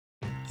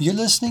You're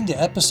listening to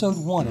episode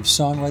 1 of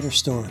Songwriter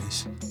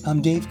Stories.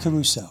 I'm Dave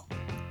Caruso.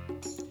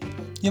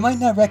 You might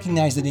not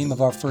recognize the name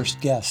of our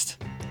first guest.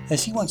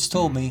 As he once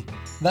told me,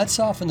 that's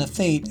often the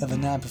fate of a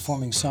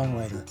non-performing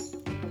songwriter.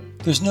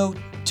 There's no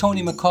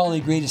Tony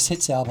McCauley Greatest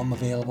Hits album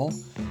available,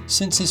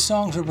 since his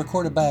songs were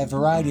recorded by a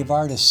variety of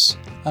artists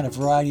on a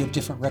variety of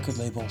different record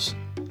labels.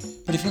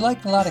 But if you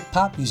like melodic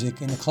pop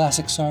music in the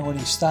classic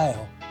songwriting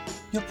style,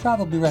 you'll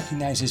probably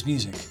recognize his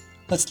music.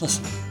 Let's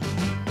listen.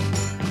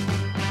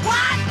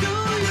 Why do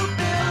you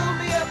build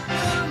me up,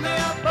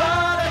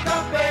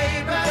 buttercup,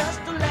 baby,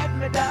 just to let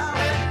me down,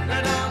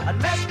 and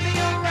mess me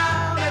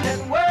around, and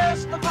then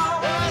worst of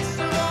all,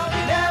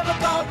 you never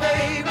thought,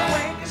 baby,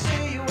 when you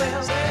say you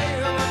will,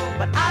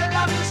 but I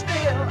love you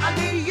still, I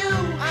need you,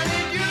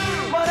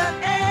 more than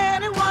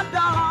anyone,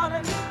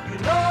 darling, you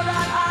know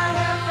that I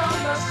am from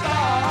the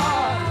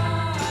start,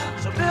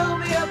 so build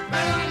me up,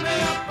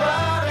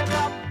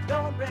 buttercup,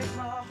 don't break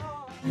my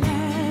heart.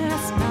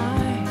 Last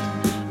night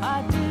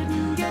I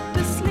didn't get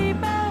to sleep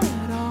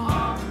at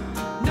all.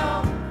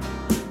 No.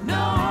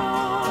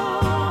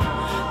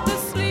 The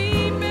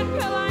sleeping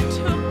pill I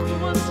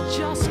took was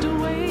just a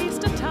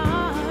waste of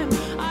time.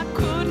 I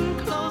couldn't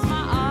close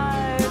my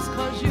eyes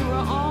 'cause you were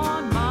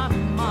on my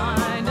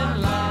mind.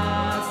 And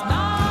last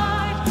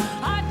night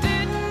I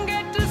didn't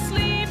get to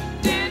sleep.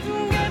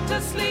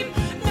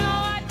 No,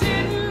 I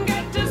didn't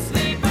get to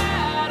sleep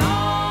at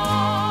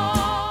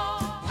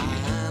all.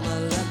 I'm a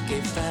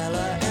lucky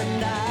fella,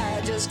 and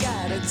I just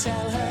gotta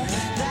tell her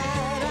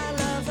that I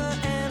love her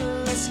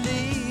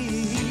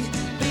endlessly.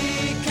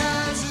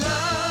 Because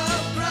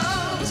love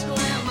grows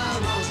where my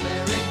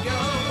rosemary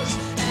goes,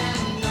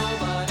 and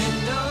nobody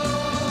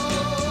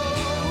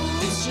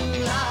knows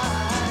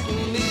like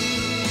me.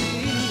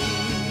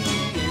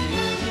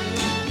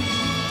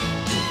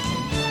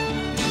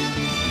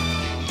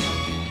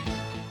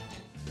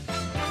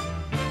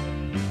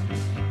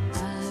 I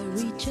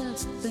reach up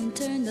and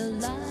turn the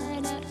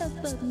light out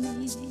above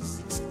me.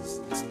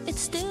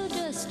 It's still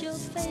just your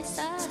face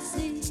I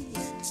see.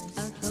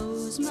 I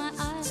close my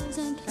eyes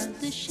and count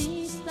the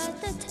sheep like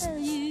they tell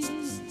you.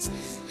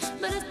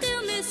 But I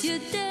still miss you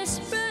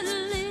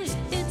desperately.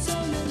 It's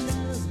only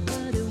love,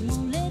 but it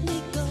won't let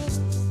me go.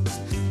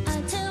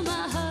 I tell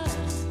my heart,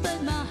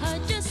 but my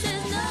heart just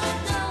says no.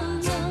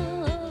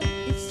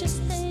 It just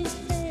stays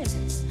there.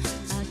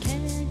 I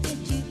can't get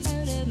you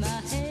out of my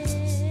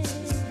head.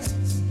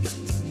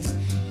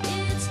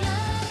 It's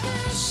like a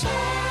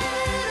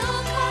shadow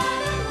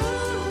kind of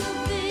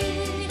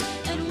movie,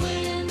 and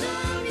when the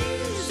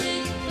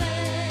music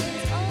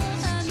plays,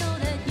 oh, I know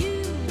that you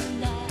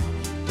and I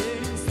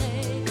turn and say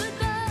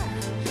goodbye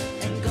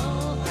and go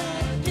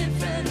our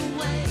different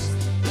ways.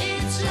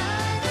 It's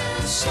like a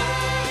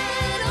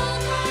shadow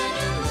kind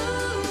of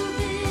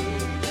movie,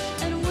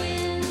 and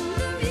when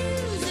the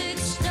music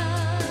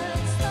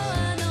starts, oh,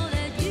 I know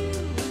that you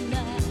and I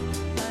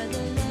are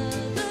the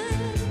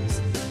lovers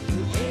who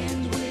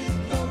end with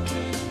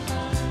broken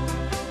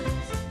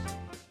hearts.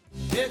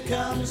 Here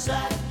comes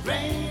that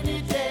rainy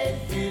day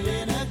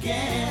feeling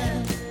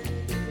again,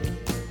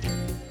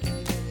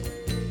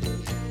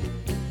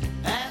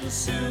 and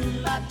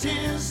soon my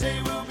tears,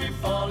 they will be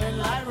falling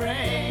like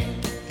rain.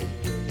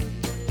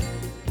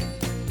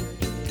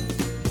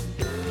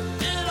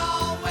 It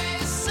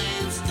always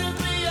seems to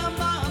be a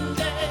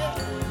Monday,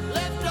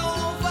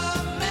 leftover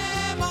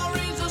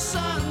memories of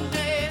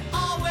Sunday,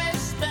 always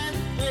spent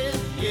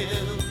with you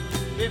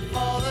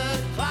before the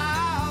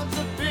clouds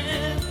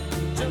appeared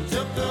and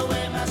took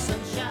away my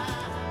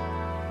sunshine.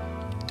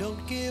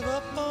 Don't give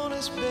up on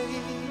us,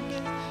 baby.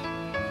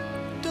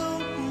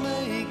 Don't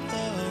make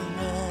the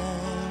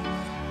wrong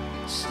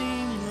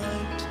seem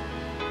right.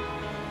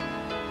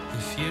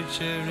 The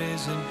future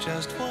isn't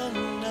just one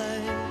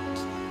night.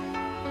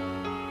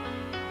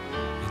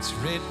 It's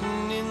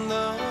written in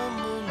the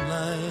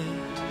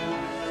moonlight,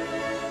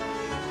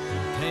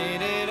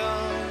 painted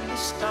on the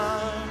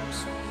stars.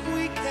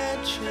 We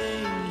can't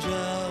change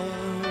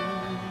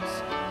ours.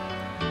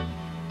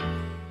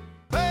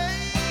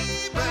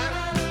 Baby,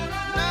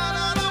 now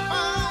that I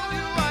found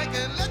you, I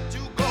can't let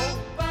you go.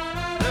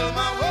 Build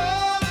my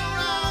world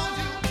around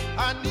you, I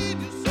need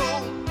you so.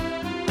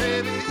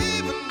 Baby,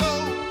 even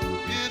though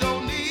you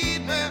don't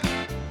need me,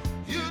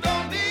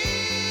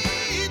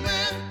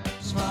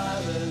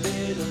 Smile a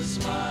little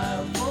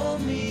smile for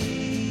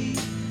me,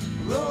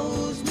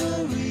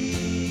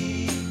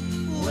 Rosemary.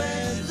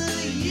 Where's the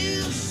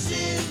use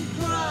in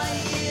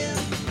crying?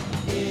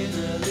 In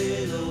a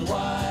little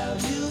while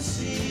you'll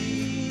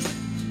see,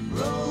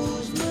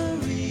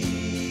 Rosemary,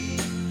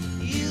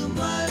 you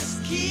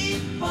must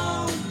keep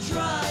on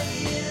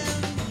trying.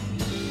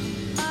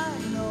 I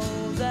know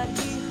that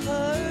he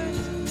hurt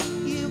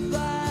you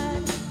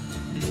bad.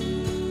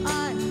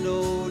 I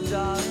know,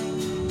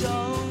 darling,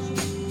 don't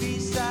be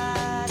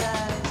sad. I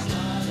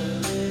smile a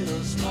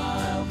little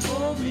smile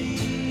for me,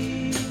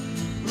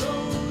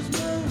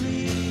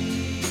 Rosemary.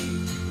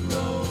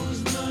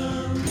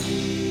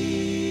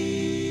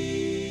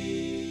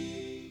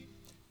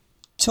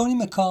 Tony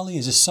McCauley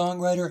is a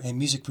songwriter and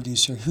music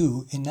producer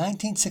who, in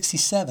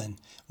 1967,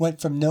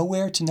 went from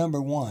nowhere to number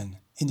one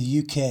in the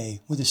UK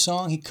with a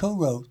song he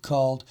co-wrote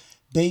called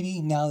Baby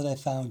Now That I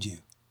Found You.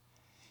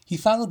 He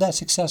followed that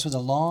success with a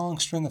long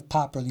string of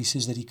pop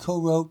releases that he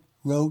co-wrote,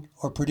 wrote,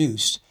 or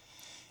produced,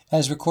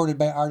 as recorded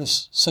by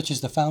artists such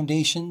as The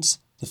Foundations,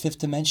 The Fifth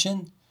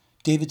Dimension,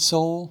 David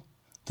Soul,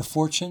 The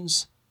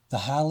Fortunes, The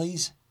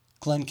Hollies,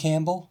 Glenn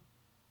Campbell,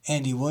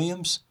 Andy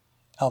Williams,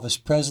 Elvis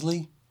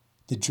Presley,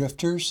 The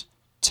Drifters,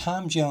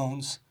 Tom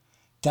Jones,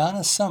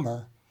 Donna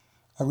Summer,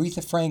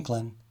 Aretha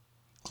Franklin,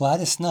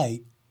 Gladys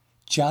Knight,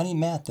 Johnny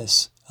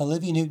Mathis,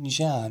 Olivia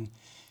Newton-John,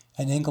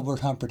 and Engelbert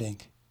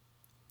Humperdinck.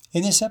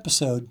 In this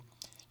episode,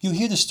 you'll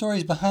hear the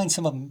stories behind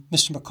some of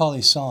Mr.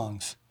 McCauley's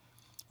songs.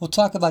 We'll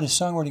talk about his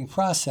songwriting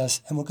process,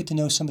 and we'll get to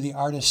know some of the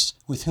artists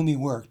with whom he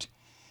worked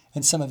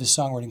and some of his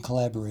songwriting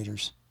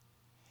collaborators.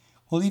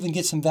 We'll even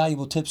get some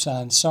valuable tips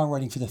on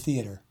songwriting for the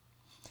theater.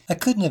 I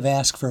couldn't have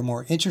asked for a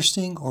more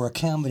interesting or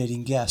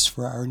accommodating guest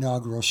for our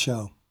inaugural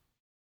show.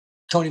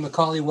 Tony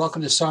McCauley,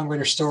 welcome to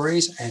Songwriter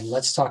Stories, and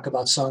let's talk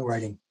about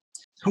songwriting.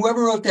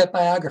 Whoever wrote that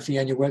biography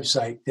on your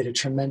website did a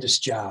tremendous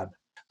job.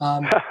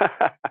 I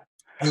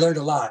learned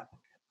a lot.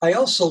 I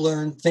also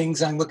learned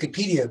things on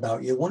Wikipedia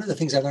about you. One of the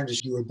things I learned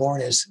is you were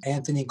born as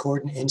Anthony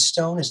Gordon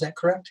Instone. Is that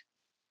correct?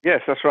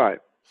 Yes, that's right.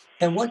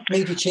 And what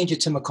made you change it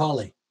to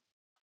McCauley?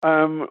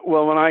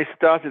 Well, when I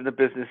started the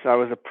business, I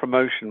was a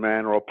promotion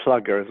man, or a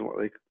plugger is what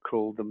they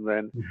called them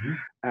then. Mm-hmm.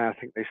 I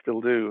think they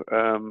still do.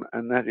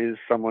 And that is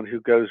someone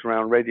who goes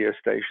around radio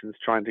stations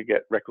trying to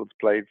get records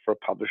played for a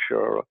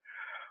publisher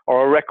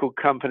or a record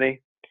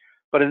company.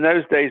 But in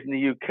those days in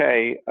the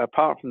UK,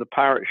 apart from the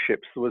pirate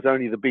ships, there was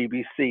only the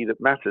BBC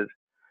that mattered.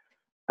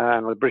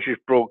 And the British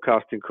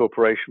Broadcasting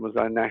Corporation was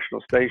our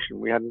national station.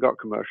 We hadn't got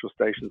commercial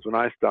stations when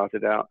I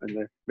started out in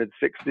the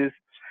mid-60s.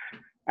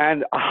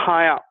 And a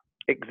high-up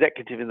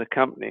executive in the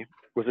company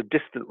was a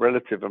distant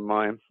relative of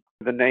mine.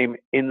 The name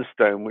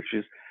Instone, which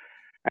is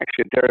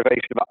actually a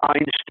derivation of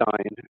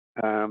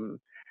Einstein.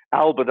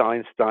 Albert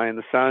Einstein,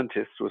 the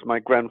scientist, was my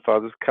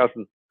grandfather's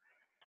cousin.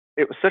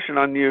 It was such an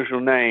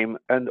unusual name,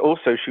 and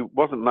also she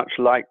wasn't much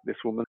like this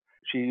woman.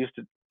 She used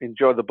to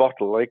enjoy the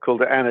bottle. They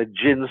called her Anna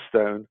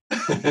Ginstone.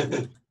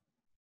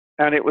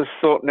 And it was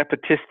thought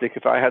nepotistic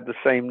if I had the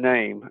same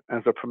name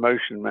as a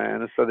promotion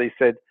man. And so they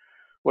said,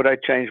 would I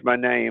change my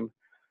name?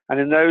 And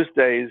in those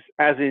days,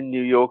 as in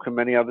New York and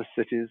many other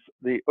cities,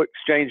 the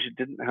exchange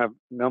didn't have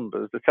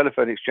numbers. The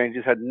telephone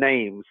exchanges had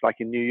names, like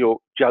in New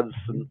York,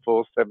 Judson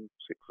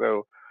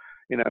 4760.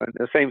 And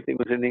the same thing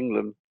was in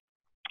England.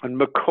 And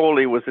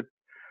McCauley was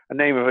a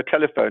name of a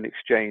telephone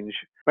exchange.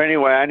 But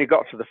anyway, I only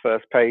got to the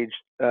first page,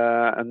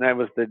 and there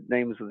was the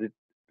names of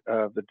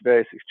the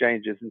various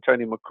exchanges, and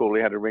Tony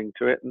McCauley had a ring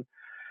to it, and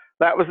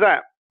that was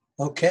that.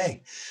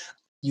 Okay.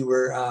 You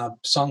were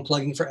song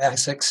plugging for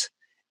Essex,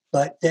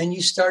 but then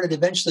you started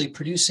eventually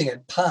producing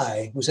at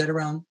Pi. Was that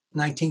around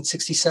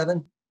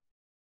 1967?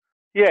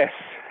 Yes.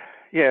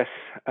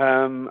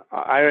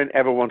 I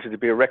ever wanted to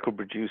be a record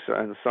producer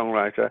and a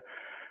songwriter,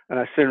 and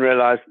I soon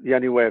realized the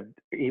only way of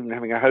even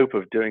having a hope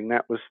of doing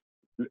that was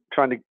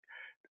trying to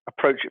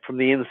approach it from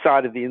the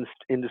inside of the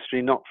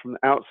industry, not from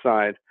the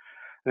outside.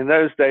 And in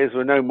those days, there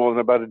were no more than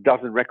about a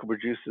dozen record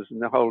producers in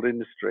the whole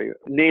industry.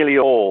 Nearly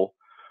all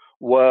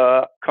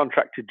were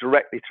contracted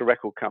directly to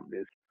record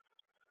companies.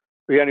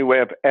 The only way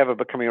of ever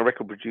becoming a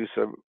record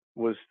producer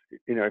was,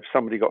 if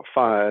somebody got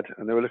fired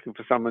and they were looking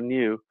for someone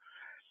new.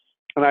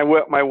 And I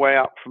worked my way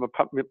up from a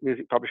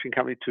music publishing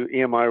company to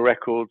EMI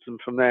Records. And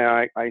from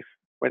there, I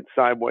went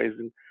sideways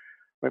and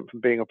went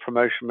from being a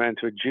promotion man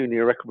to a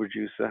junior record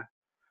producer,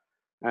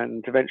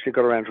 and eventually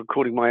got around to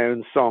recording my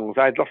own songs.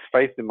 I had lost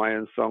faith in my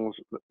own songs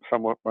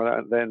somewhat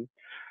by then.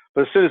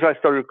 But as soon as I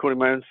started recording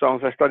my own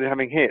songs, I started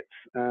having hits.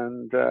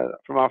 And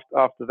from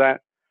after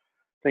that,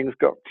 things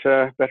got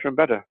better and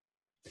better.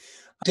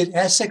 Did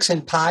Essex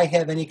and Pi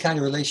have any kind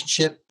of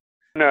relationship?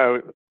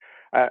 No.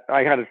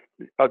 I had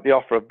the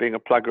offer of being a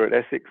plugger at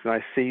Essex, and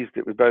I seized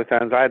it with both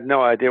hands. I had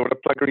no idea what a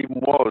plugger even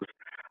was.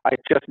 I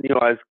just knew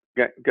I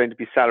was going to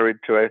be salaried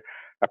to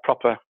a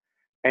proper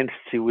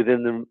entity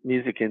within the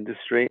music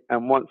industry,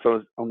 and once I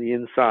was on the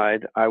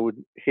inside, I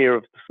would hear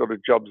of the sort of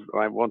jobs that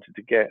I wanted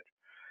to get,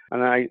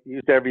 and I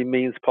used every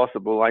means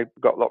possible. I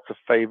got lots of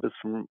favors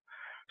from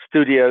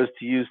studios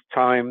to use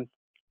time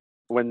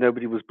when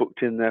nobody was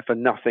booked in there for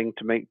nothing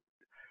to make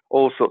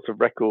all sorts of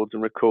records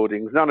and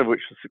recordings, none of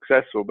which were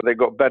successful, but they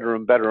got better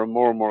and better and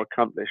more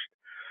accomplished,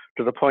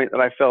 to the point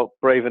that I felt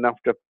brave enough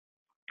to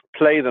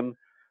play them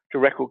to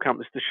record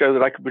companies to show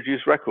that I could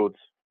produce records.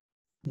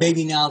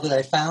 Baby Now That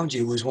I Found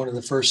You was one of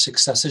the first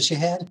successes you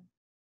had?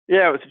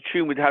 Yeah, it was a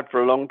tune we'd had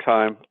for a long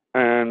time.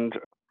 And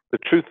the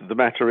truth of the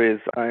matter is,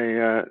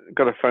 I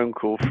got a phone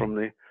call from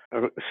the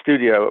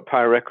studio at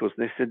Pi Records,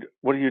 and they said,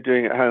 what are you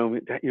doing at home?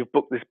 You've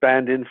booked this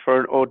band in for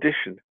an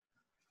audition.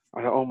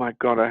 I thought, oh my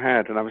God, I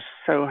had. And I was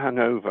so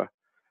hungover.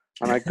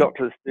 And I got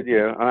to the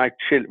studio, and I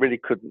really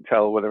couldn't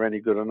tell whether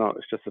any good or not.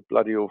 It's just a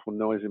bloody awful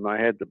noise in my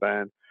head, the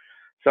band.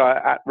 So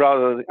I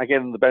gave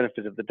them the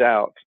benefit of the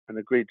doubt and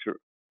agreed to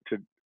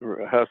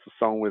rehearse a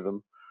song with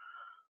them.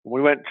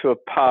 We went to a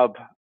pub,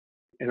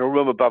 in a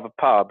room above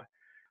a pub.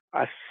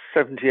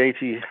 70,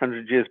 80,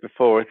 100 years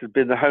before, it had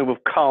been the home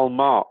of Karl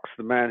Marx,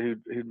 the man who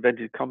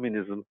invented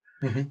communism.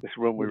 This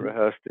room we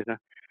rehearsed in. And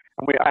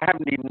I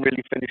haven't even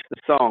really finished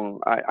the song.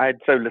 I had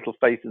so little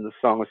faith in the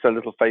song, or so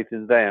little faith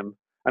in them,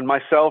 and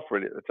myself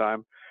really at the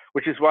time,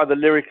 which is why the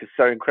lyric is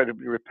so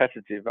incredibly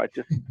repetitive. I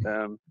just,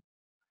 and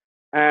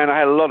I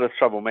had a lot of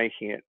trouble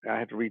making it. I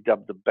had to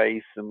redub the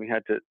bass, and we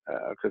had to,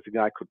 because the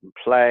guy couldn't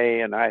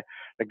play, and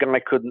the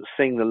guy couldn't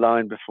sing the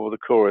line before the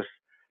chorus.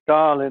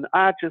 Darling,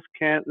 I just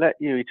can't let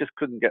you. He just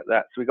couldn't get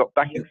that. So we got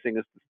backing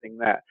singers to sing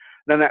that.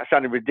 And then that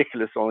sounded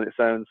ridiculous on its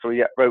own. So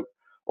he wrote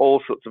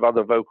all sorts of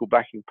other vocal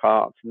backing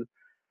parts and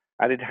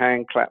added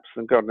hand claps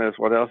and God knows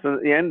what else. And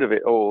at the end of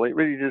it all, it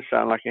really did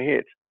sound like a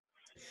hit.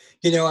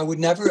 You know, I would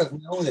never have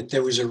known that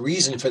there was a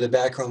reason for the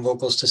background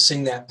vocals to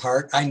sing that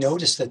part. I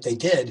noticed that they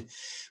did,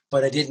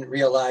 but I didn't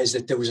realize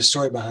that there was a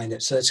story behind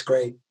it. So that's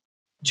great.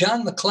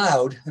 John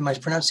McLeod, am I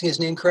pronouncing his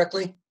name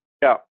correctly?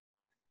 Yeah.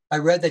 I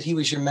read that he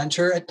was your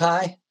mentor at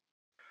Pi.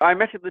 I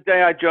met him the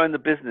day I joined the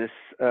business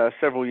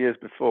several years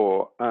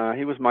before.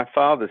 He was my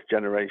father's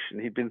generation.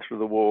 He'd been through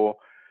the war.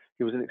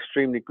 He was an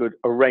extremely good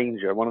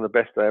arranger, one of the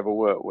best I ever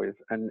worked with,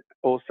 and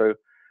also,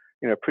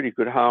 you know, pretty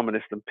good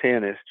harmonist and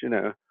pianist, you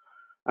know.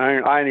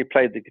 I only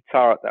played the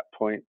guitar at that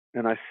point,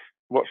 and I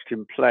watched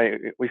him play.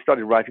 We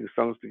started writing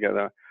songs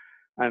together,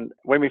 and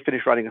when we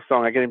finished writing a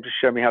song, I get him to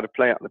show me how to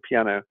play it on the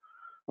piano.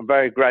 And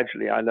very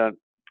gradually, I learned,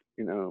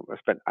 you know, I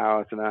spent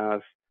hours and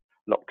hours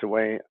locked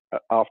away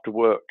after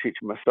work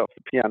teaching myself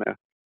the piano.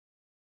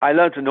 I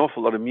learned an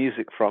awful lot of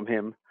music from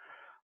him,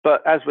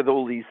 but as with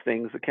all these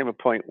things, there came a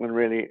point when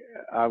really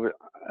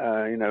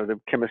you know, the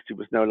chemistry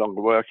was no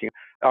longer working.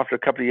 After a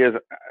couple of years,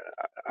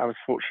 I was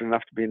fortunate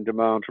enough to be in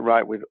demand to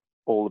write with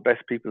all the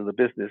best people in the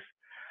business,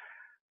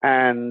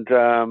 and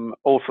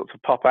all sorts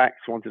of pop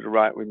acts wanted to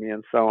write with me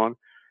and so on.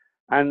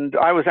 And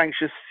I was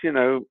anxious, you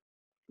know,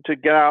 to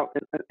get out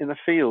in the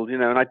field, you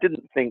know, and I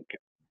didn't think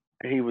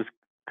he was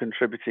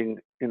contributing,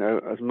 you know,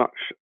 as much.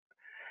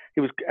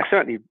 He was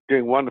certainly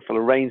doing wonderful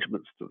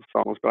arrangements to the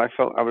songs, but I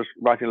felt I was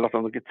writing a lot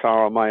on the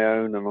guitar on my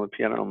own and on the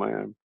piano on my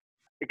own.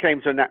 It came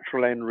to a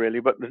natural end, really,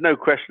 but there's no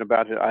question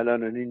about it. I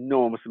learned an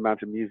enormous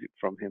amount of music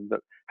from him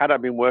that had I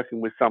been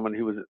working with someone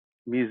who was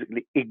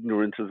musically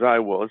ignorant as I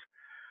was,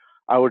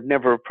 I would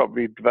never have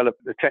probably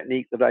developed the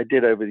technique that I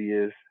did over the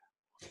years.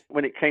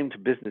 When it came to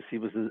business, he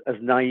was as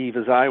naive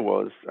as I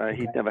was.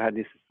 He'd never had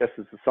any success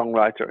as a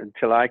songwriter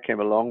until I came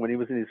along when he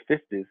was in his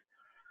 50s.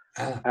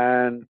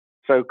 And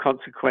so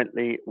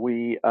consequently,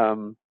 we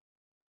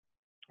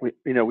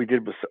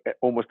did what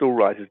almost all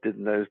writers did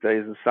in those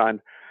days, and signed,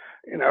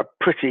 you know, a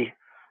pretty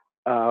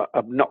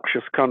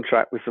obnoxious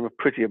contract with some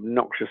pretty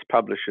obnoxious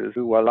publishers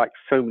who were, like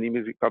so many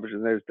music publishers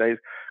in those days,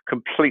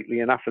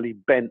 completely and utterly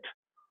bent.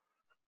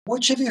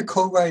 Which of your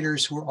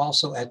co-writers were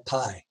also at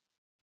Pi?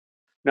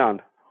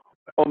 None.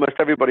 Almost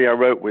everybody I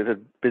wrote with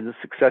had been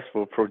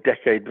successful for a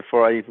decade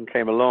before I even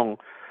came along.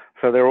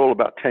 So they're all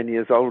about 10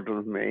 years older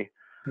than me.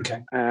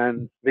 Okay.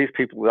 And these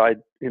people that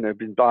I'd, you know,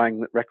 been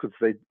buying records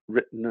they'd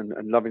written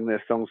and loving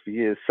their songs for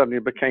years suddenly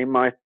became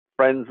my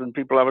friends and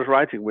people I was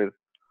writing with.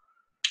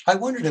 I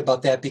wondered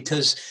about that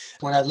because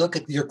when I look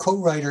at your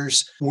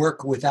co-writers'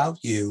 work without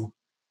you,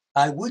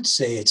 I would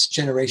say it's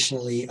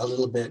generationally a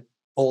little bit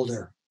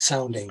older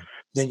sounding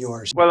than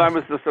yours. Well, I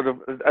was the sort of,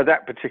 at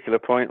that particular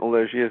point, all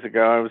those years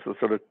ago, I was the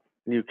sort of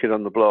new kid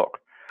on the block.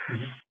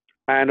 Mm-hmm.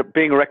 And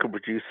being a record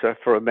producer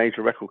for a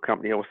major record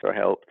company also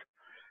helped.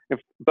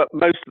 But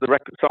most of the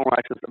record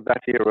songwriters of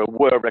that era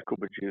were record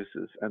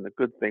producers. And the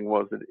good thing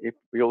was that if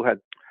we all had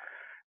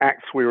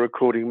acts we were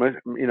recording,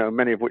 you know,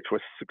 many of which were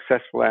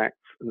successful acts.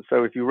 And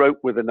so if you wrote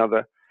with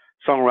another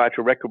songwriter,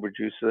 record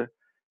producer,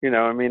 you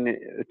know, I mean,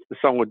 the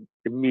song would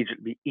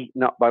immediately be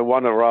eaten up by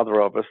one or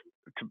other of us,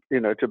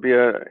 to be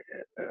at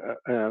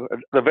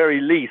the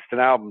very least an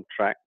album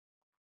track.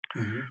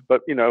 Mm-hmm.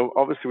 But, you know,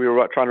 obviously we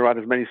were trying to write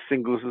as many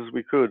singles as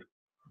we could.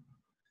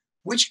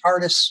 Which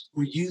artists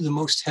were you the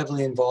most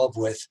heavily involved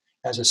with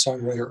as a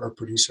songwriter or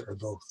producer or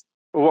both?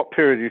 Well, what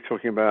period are you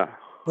talking about?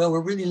 Well,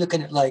 we're really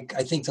looking at, like,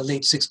 I think the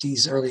late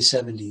 60s, early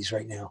 70s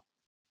right now.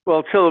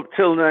 Well, till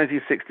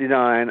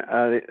 1969,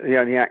 the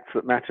only acts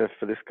that matter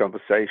for this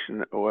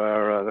conversation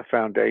were the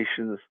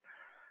Foundations,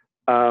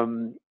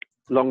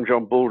 Long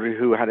John Baldry,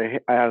 who I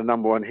had a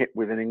number one hit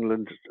with in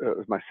England. It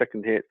was my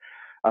second hit.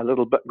 A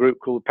little group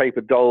called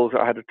Paper Dolls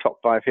I had a top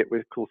 5 hit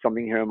with called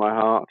Something Here in My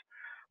Heart.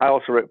 I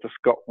also wrote for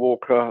Scott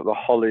Walker, the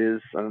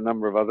Hollies, and a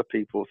number of other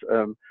people.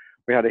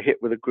 We had a hit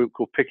with a group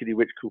called Piccadilly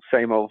Witch called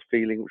Same Old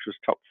Feeling, which was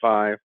top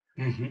 5.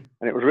 Mm-hmm.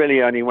 And it was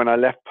really only when I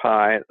left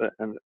Pi,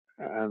 and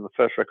the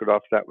first record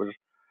after that was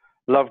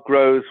Love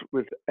Grows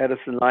with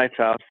Edison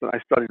Lighthouse, that I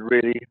started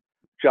really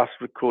just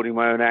recording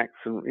my own acts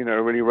and, you know,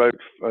 really wrote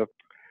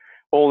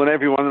all and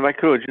everyone that I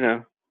could, you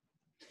know.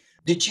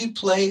 Did you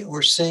play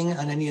or sing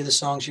on any of the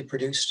songs you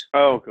produced?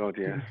 Oh, God,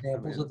 yeah.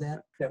 Examples of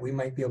that we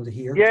might be able to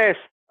hear? Yes.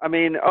 I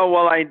mean, oh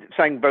well, I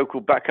sang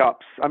vocal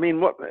backups. I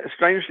mean,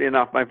 strangely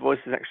enough, my voice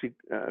has actually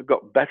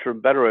got better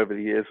and better over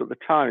the years. At the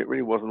time, it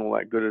really wasn't all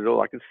that good at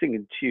all. I could sing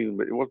in tune,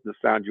 but it wasn't the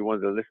sound you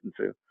wanted to listen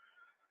to.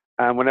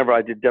 And whenever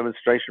I did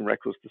demonstration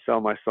records to sell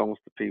my songs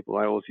to people,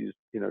 I always used,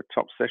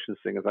 top session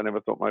singers. I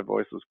never thought my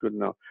voice was good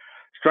enough.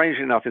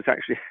 Strangely enough, it's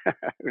actually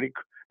really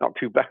not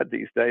too bad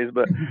these days.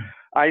 But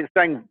I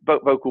sang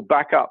vocal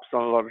backups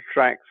on a lot of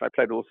tracks. I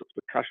played all sorts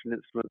of percussion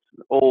instruments,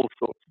 all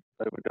sorts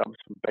of overdubs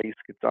from bass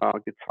guitar,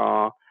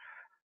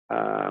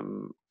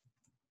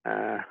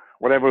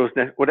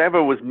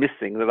 whatever was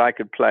missing that I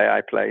could play,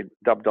 I played,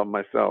 dubbed on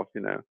myself.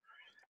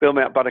 Build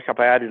Me Up Buttercup,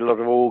 I added a lot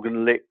of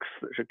organ licks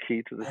that are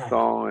key to the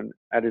song, and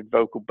added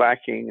vocal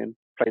backing and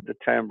played the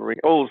tambourine,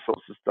 all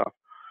sorts of stuff.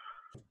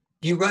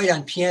 You write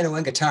on piano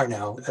and guitar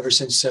now, ever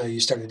since you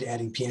started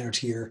adding piano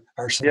to your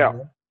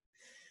arsenal.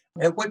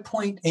 Yeah. At what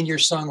point in your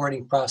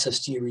songwriting process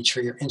do you reach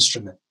for your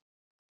instrument?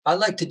 I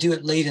like to do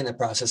it late in the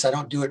process. I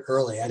don't do it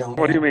early. I don't.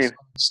 What do you mean?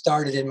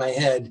 Start it in my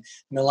head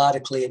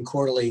melodically and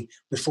chordally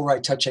before I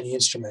touch any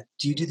instrument.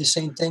 Do you do the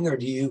same thing, or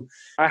do you?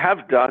 I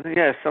have done,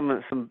 yeah.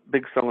 Some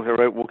big songs I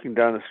wrote walking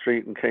down the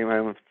street, and came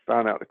home and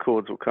found out the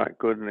chords were quite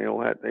good, and they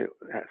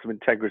had some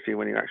integrity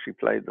when you actually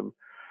played them.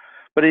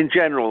 But in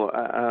general,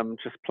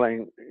 just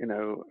playing,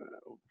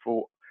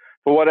 for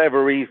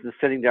whatever reason,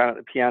 sitting down at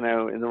the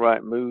piano in the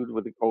right mood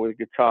with the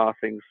guitar,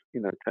 things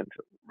tend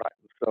to write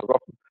themselves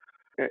often.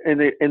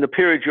 In the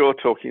period you're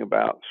talking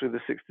about, through the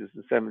 60s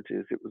and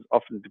 70s, it was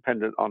often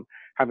dependent on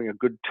having a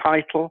good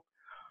title,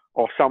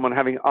 or someone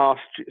having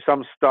asked you,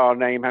 some star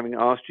name having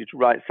asked you to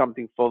write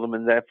something for them,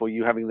 and therefore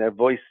you having their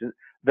voice and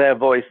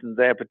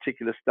their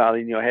particular style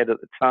in your head at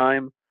the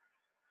time.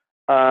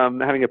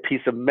 Having a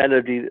piece of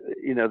melody,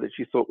 that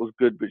you thought was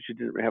good, but you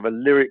didn't really have a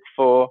lyric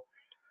for.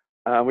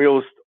 It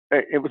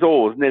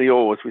was nearly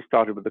always, we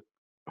started with the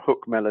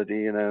hook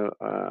melody, and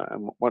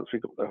once we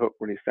got the hook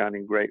really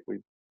sounding great,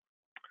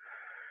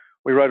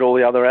 we wrote all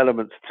the other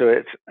elements to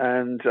it,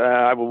 and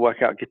I would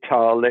work out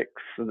guitar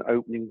licks and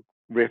opening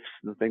riffs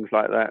and things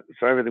like that.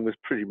 So everything was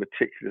pretty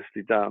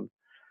meticulously done.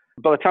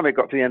 By the time it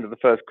got to the end of the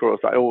first chorus,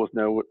 I always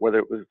know whether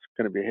it was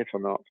going to be a hit or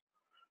not.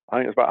 I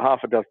think it was about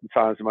half a dozen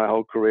times in my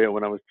whole career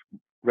when I was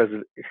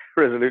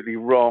resolutely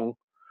wrong.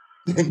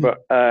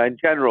 But in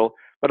general,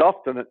 but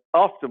often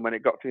when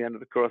it got to the end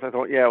of the chorus, I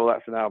thought, yeah, well,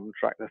 that's an album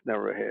track. That's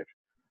never a hit,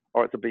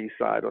 or it's a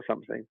B-side or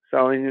something.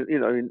 So I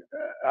mean,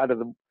 out of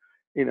the,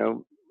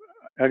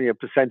 only a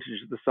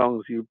percentage of the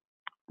songs you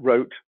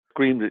wrote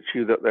screamed at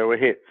you that there were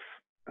hits.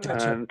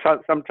 Gotcha. And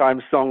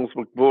sometimes songs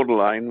were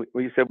borderline.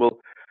 We said, well,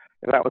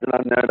 if that was an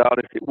unknown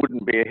artist, it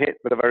wouldn't be a hit.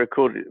 But if I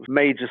recorded it with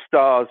major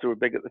stars who were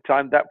big at the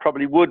time, that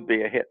probably would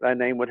be a hit. Their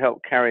name would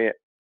help carry it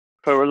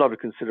for a lot of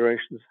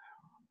considerations.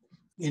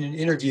 In an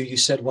interview, you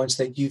said once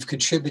that you've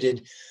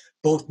contributed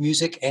both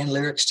music and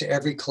lyrics to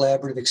every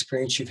collaborative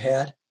experience you've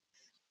had.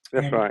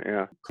 That's right,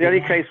 yeah. The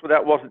only case where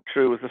that wasn't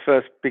true was the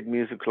first big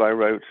musical I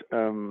wrote.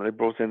 They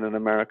brought in an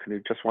American who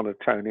just won a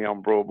Tony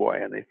on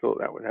Broadway, and they thought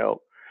that would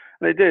help.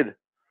 And they did.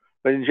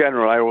 But in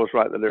general, I always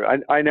write the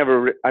lyrics. I've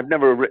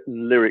never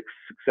written lyrics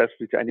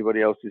successfully to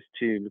anybody else's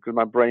tune because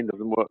my brain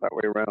doesn't work that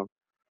way around.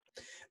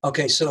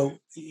 Okay, so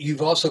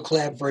you've also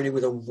collaborated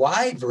with a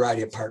wide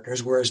variety of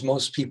partners, whereas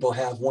most people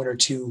have one or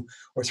two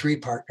or three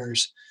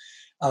partners.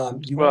 I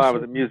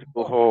was a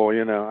musical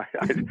whore,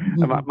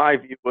 My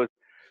view was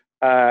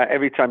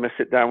every time I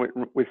sit down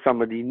with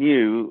somebody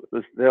new,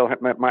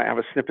 might have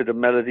a snippet of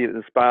melody that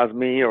inspires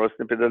me, or a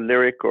snippet of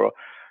lyric, or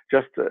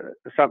just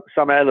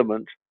some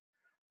element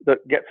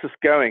that gets us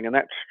going, and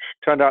that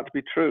turned out to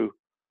be true.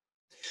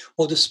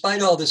 Well,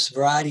 despite all this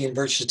variety and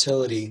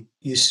versatility,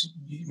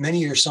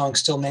 many of your songs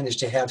still manage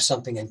to have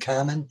something in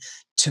common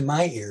to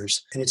my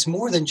ears, and it's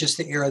more than just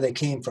the era they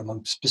came from.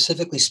 I'm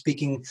specifically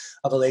speaking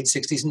of the late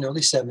 60s and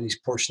early 70s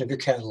portion of your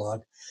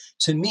catalog.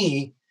 To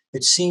me,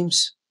 it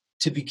seems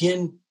to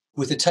begin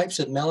with the types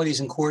of melodies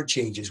and chord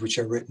changes which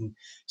are written,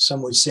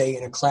 some would say,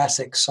 in a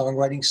classic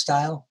songwriting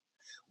style.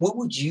 What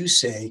would you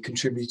say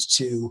contributes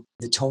to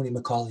the Tony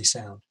Macaulay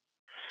sound?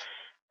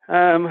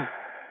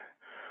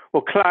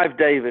 Well, Clive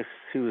Davis,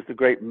 who was the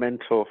great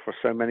mentor for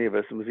so many of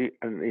us, and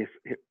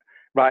he's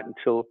right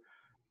until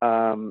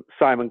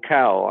Simon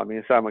Cowell. I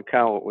mean, Simon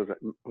Cowell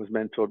was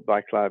mentored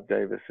by Clive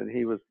Davis, and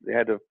he was the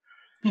head of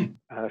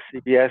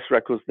CBS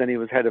Records. Then he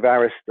was head of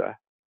Arista,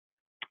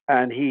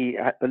 and he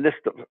had the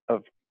list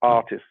of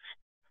artists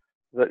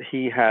that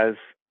he has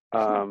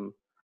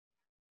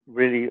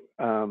really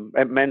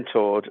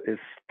mentored is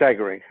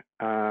staggering.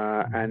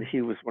 And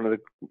he was one of the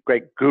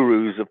great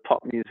gurus of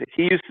pop music.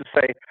 He used to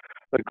say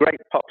a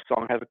great pop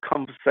song has a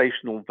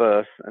conversational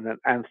verse and an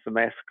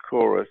anthem-esque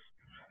chorus.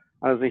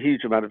 And there's a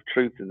huge amount of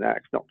truth in that.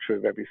 It's not true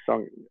of every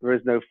song. There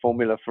is no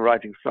formula for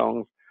writing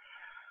songs.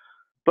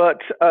 But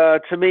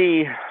to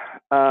me,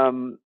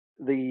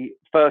 the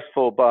first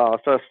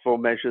four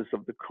measures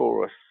of the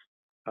chorus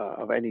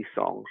of any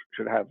song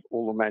should have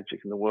all the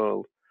magic in the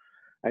world.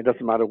 And it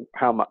doesn't matter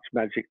how much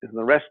magic is in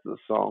the rest of the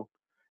song.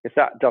 If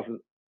that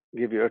doesn't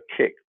give you a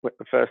kick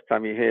the first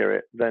time you hear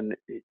it, then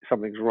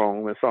something's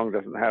wrong. The song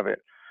doesn't have it.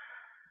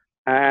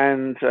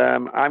 And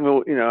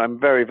I'm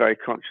very, very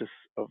conscious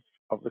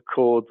of the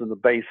chords and the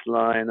bass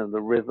line and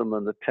the rhythm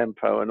and the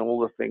tempo and all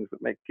the things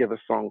that give a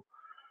song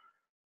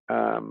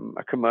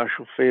a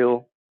commercial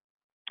feel.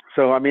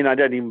 So, I mean, I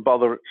don't even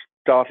bother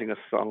starting a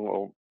song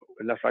or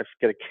unless I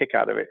get a kick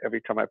out of it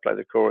every time I play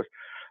the chorus.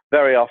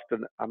 Very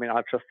often, I mean,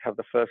 I just have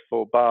the first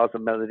 4 bars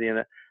of melody and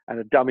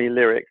a dummy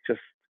lyric just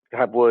to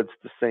have words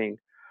to sing.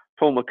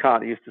 Paul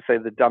McCartney used to say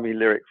the dummy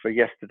lyric for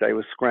Yesterday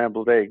was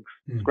scrambled eggs.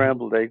 Mhm.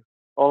 Scrambled eggs.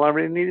 All I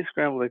really need is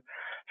scrambled eggs.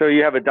 So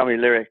you have a dummy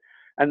lyric.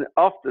 And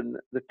often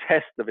the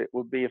test of it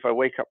would be if I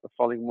wake up the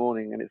following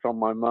morning and it's on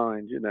my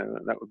mind, and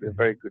that would be a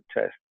very good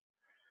test.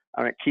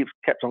 And it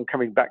kept on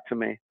coming back to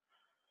me.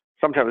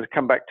 Sometimes it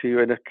come back to you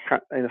in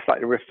a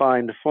slightly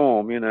refined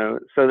form,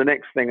 So the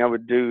next thing I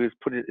would do is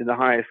put it in the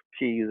highest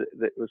key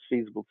that was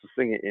feasible to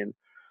sing it in,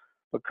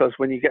 because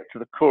when you get to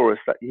the chorus,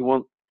 that you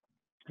want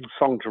the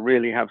song to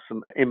really have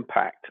some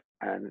impact,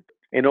 and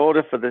in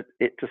order for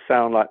it to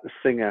sound like the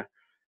singer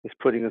is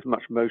putting as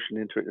much motion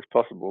into it as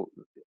possible,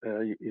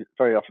 it's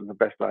very often the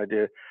best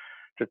idea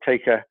to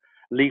take a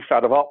leaf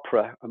out of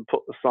opera and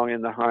put the song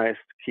in the highest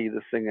key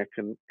the singer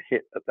can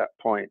hit at that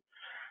point.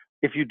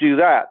 If you do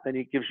that, then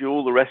it gives you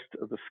all the rest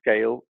of the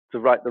scale to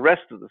write the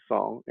rest of the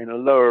song in a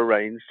lower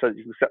range so that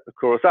you can set the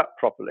chorus up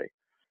properly.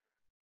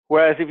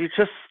 Whereas if you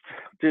just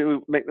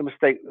make the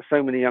mistake that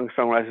so many young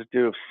songwriters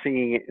do of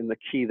singing it in the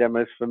key they're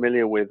most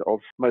familiar with or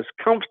most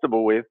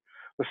comfortable with,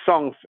 the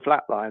song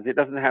flatlines. It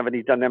doesn't have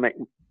any dynamic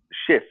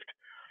shift.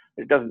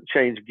 It doesn't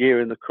change gear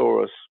in the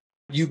chorus.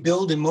 You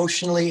build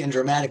emotionally and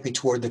dramatically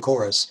toward the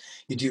chorus.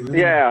 You do.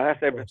 Yeah,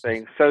 that's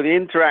everything. So the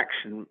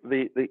interaction,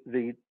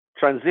 the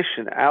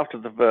transition out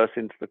of the verse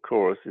into the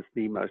chorus is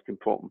the most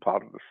important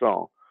part of the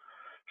song.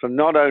 So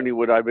not only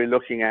would I be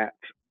looking at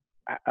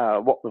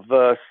what the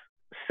verse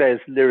says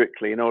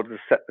lyrically in order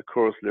to set the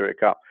chorus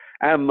lyric up,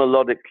 and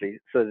melodically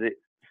so that it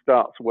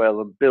starts well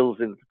and builds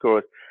into the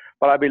chorus,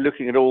 but I'd be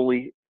looking at all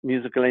the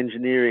musical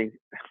engineering,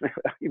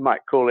 you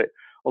might call it,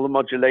 all the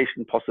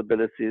modulation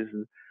possibilities,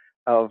 and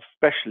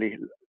especially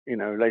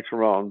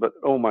later on. But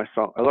a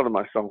lot of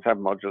my songs have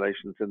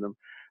modulations in them,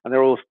 and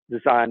they're all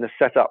designed to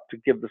set up to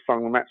give the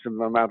song a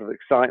maximum amount of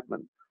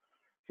excitement.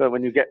 So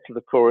when you get to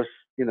the chorus,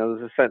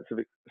 there's a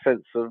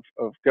sense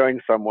of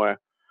going somewhere.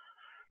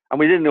 And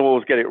we didn't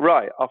always get it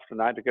right. Often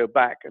I had to go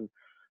back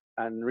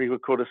and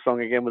re-record a song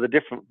again with a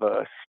different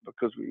verse,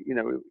 because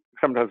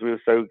sometimes we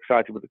were so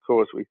excited with the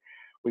chorus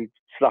we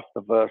sloughed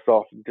the verse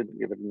off and didn't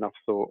give it enough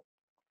thought.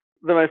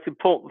 The most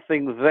important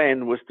thing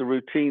then was to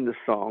routine the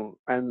song,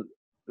 and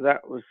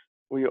that was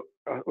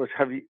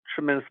having a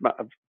tremendous amount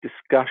of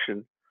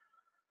discussion.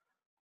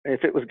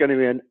 If it was going to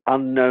be an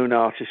unknown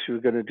artist you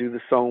were going to do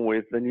the song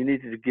with, then you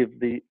needed to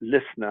give the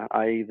listener,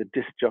 i.e. the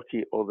disc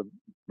jockey or the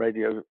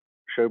radio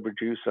show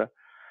producer,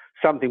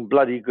 something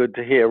bloody good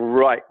to hear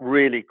right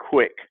really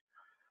quick.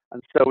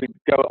 And so we'd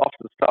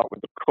often start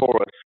with the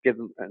chorus, give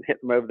them and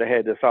hit them over the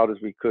head as hard as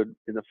we could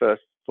in the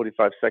first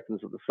 45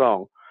 seconds of the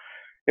song.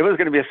 If it was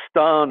going to be a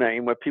star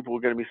name where people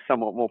were going to be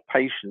somewhat more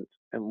patient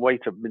and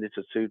wait a minute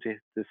or two to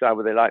decide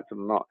whether they liked it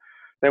or not,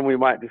 then we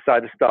might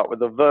decide to start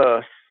with a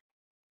verse,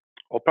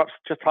 or perhaps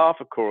just half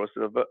a chorus,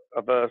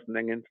 a verse and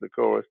then into the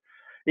chorus.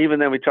 Even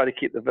then, we try to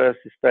keep the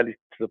verses fairly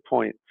to the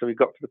point, so we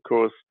got to the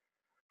chorus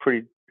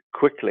pretty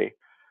quickly.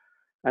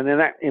 And in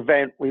that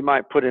event, we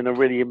might put in a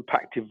really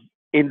impactful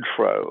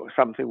intro,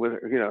 something with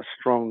a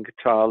strong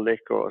guitar lick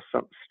or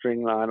some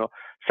string line or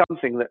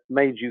something that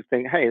made you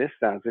think, hey, this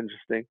sounds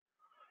interesting.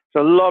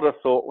 So a lot of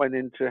thought went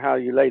into how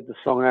you laid the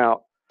song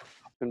out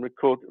and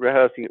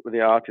rehearsing it with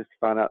the artist to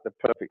find out the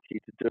perfect key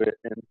to do it,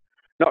 and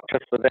not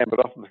just for them, but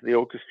often for the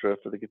orchestra,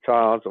 for the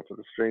guitars or for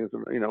the strings,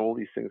 and all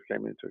these things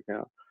came into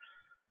account,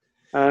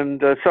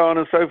 and so on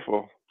and so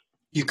forth.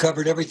 You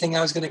covered everything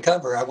I was going to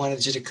cover. I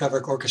wanted you to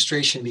cover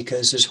orchestration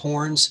because there's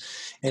horns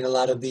in a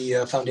lot of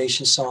the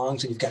foundation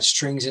songs, and you've got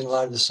strings in a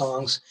lot of the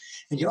songs.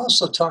 And you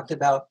also talked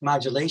about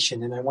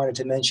modulation, and I wanted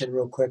to mention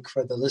real quick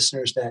for the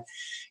listeners that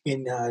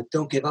in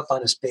Don't Give Up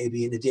on Us,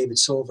 Baby, in the David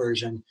Soul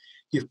version,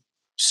 you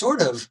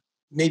sort of,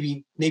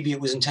 maybe it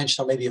was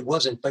intentional, maybe it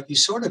wasn't, but you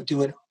sort of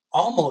do an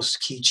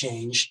almost key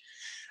change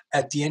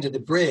at the end of the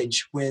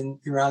bridge when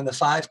you're on the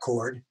 5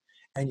 chord.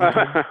 And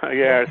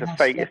yeah, it's a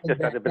fake. It's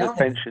just had a bit of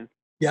tension.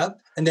 Yeah,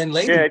 and then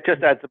later. Yeah, it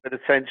just adds a bit of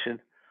tension.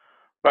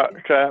 But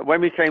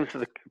when we came to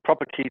the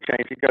proper key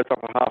change, he goes up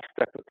a half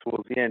step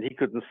towards the end. He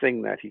couldn't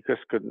sing that. He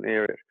just couldn't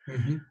hear it.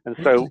 Mm-hmm. And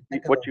so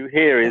what you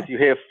hear is you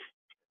hear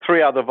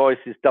 3 other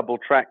voices double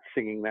tracked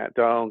singing that.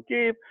 Don't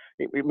give.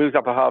 It moves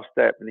up a half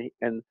step,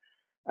 and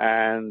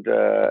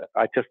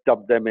I just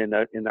dubbed them in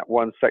that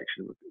one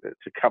section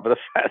to cover the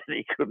fact that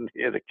he couldn't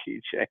hear the key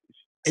change.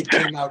 It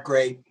came out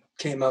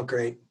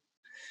great.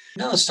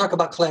 Now let's talk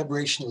about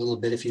collaboration a little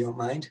bit, if you don't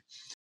mind.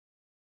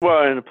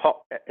 Well, in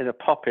a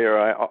pop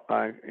era,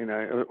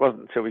 it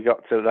wasn't until we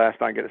got to Last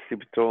Night Get a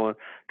Sleep at All and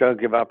Don't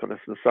Give Up on Us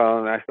and so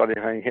on, I started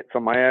having hits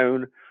on my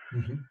own.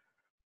 Mm-hmm.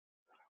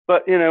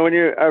 But when I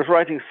was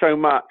writing so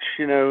much,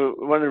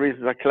 one of the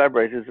reasons I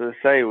collaborated, as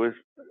I say, was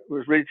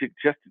really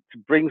just to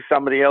bring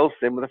somebody else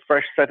in with a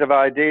fresh set of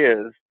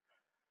ideas.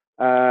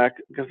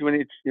 because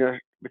when you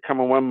become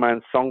a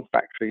one-man song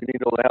factory, you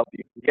need all the help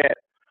you can get.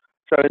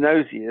 So in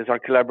those years, I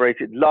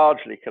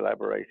largely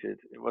collaborated.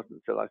 It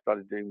wasn't until I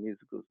started doing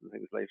musicals and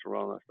things later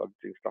on, I started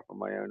doing stuff on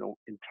my own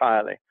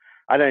entirely.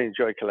 I don't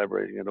enjoy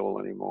collaborating at all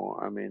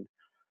anymore. I mean,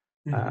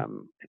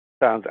 it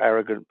sounds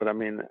arrogant, but I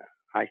mean,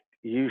 I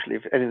usually,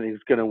 if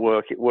anything's going to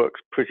work, it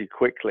works pretty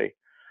quickly.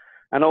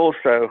 And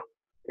also,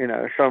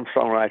 some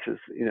songwriters,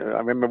 I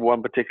remember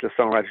one particular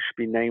songwriter, should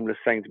be nameless,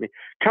 saying to me,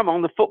 "Come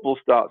on, the football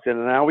starts in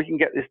an hour. We can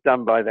get this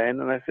done by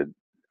then." And I said,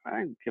 "I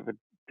don't give a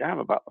damn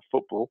about the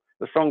football.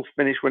 The song's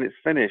finished when it's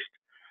finished."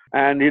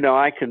 And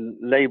I can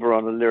labor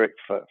on a lyric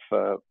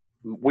for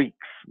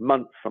weeks,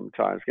 months,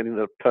 sometimes getting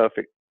the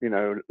perfect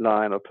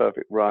line or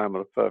perfect rhyme or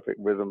the perfect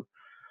rhythm.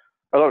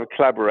 A lot of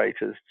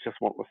collaborators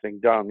just want the thing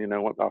done,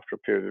 after a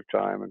period of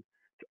time, and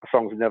a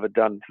song's never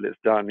done until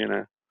it's done.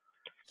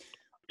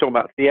 Talking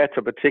about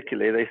theatre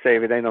particularly, they say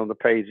if it ain't on the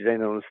page, it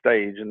ain't on the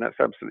stage, and that's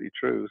absolutely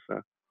true.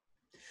 So,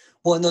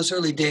 well, in those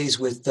early days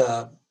with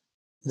the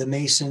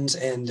Masons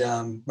and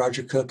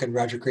Roger Cook and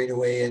Roger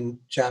Greenaway and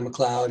John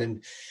McLeod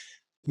and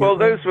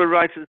those were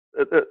writers.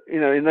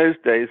 In those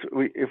days,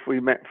 if we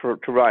met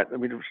to write,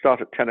 we'd start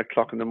at 10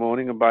 o'clock in the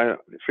morning, and by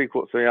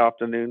 3/4 of the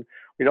afternoon,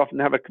 we'd often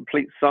have a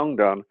complete song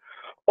done,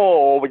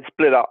 or we'd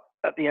split up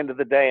at the end of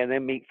the day and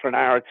then meet for an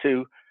hour or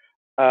two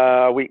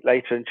a week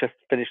later and just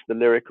finish the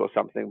lyric or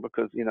something,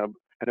 because and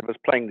if I was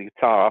playing the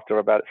guitar after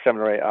about 7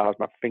 or 8 hours,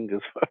 my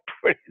fingers were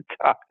pretty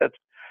tired.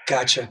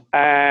 Gotcha.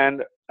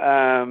 And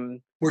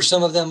were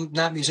some of them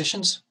not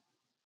musicians?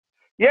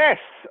 Yes,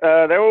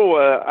 they all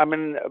were. I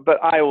mean,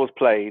 but I always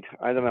played.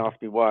 I don't know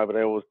ask me why, but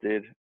I always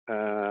did.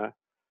 And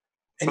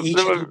each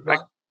of you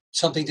brought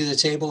something to the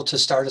table to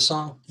start a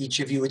song? Each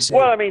of you would say...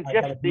 Well, I mean,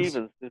 Jeff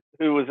Stevens,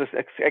 who was an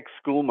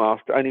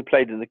ex-schoolmaster, only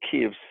played in the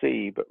key of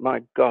C, but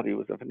my God, he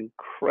was an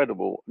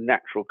incredible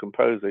natural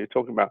composer. You're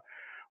talking about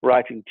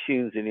writing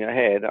tunes in your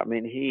head. I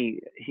mean,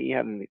 he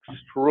had an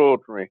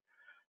extraordinary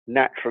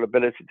natural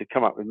ability to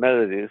come up with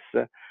melodies.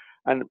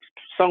 And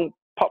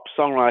pop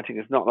songwriting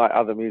is not like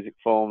other music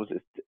forms.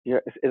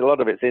 It's a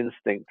lot of it's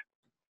instinct,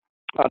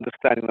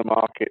 understanding the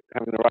market,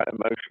 having the right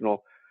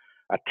emotional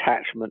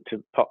attachment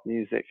to pop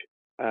music,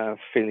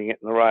 feeling it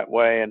in the right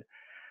way. And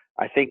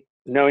I think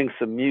knowing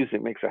some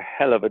music makes a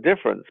hell of a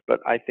difference. But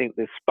I think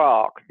the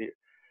spark,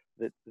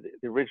 the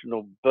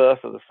original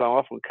birth of the song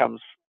often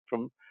comes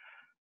from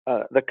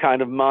the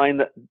kind of mind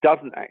that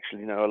doesn't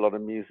actually know a lot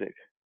of music.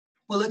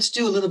 Well, let's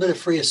do a little bit of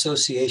free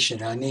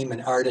association. I name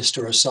an artist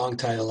or a song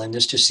title and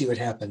just see what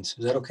happens.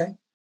 Is that okay?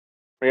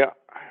 Yeah.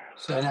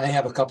 So I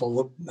have a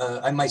couple.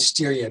 I might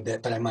steer you a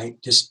bit, but I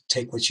might just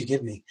take what you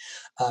give me.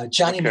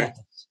 Johnny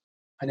Mathis.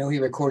 I know he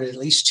recorded at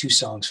least 2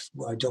 songs.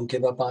 Don't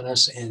Give Up on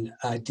Us, and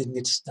I didn't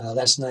get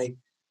last night.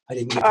 I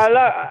didn't get.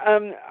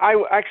 I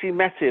actually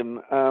met him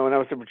when I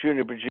was a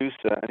junior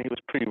producer, and he was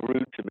pretty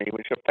rude to me,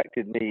 which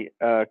affected me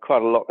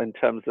quite a lot in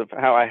terms of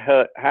how I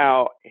heard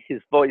how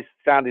his voice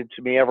sounded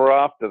to me ever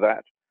after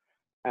that.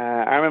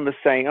 I remember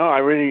saying, "Oh, I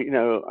really,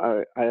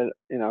 I'm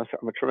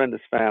a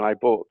tremendous fan. I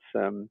bought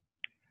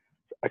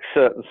A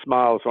Certain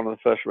Smile was one of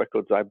the first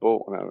records I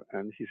bought,"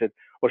 and he said,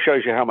 "Well,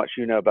 shows you how much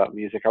you know about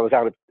music." I was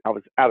out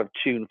of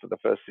tune for the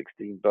first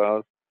 16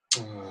 bars.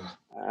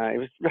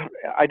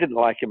 I didn't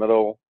like him at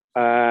all.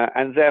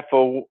 And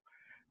therefore,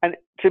 and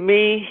to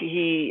me,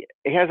 he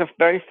has a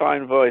very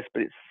fine voice,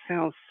 but it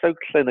sounds so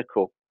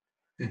clinical.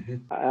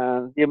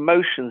 The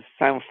emotions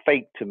sound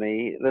fake to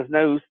me. There's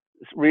no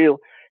real.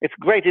 It's a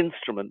great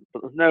instrument,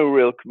 but there's no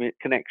real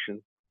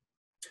connection.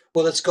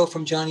 Well, let's go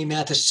from Johnny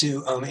Mathis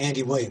to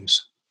Andy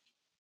Williams.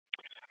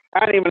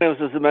 Andy Williams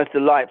was the most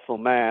delightful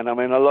man. I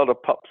mean, a lot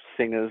of pop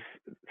singers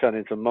turn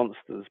into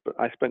monsters, but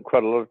I spent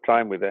quite a lot of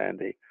time with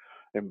Andy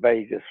in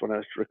Vegas when I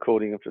was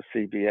recording him for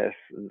CBS,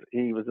 and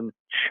he was a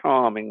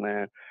charming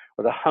man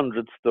with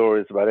 100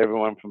 stories about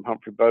everyone from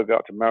Humphrey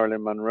Bogart to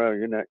Marilyn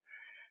Monroe,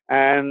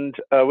 and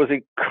was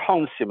a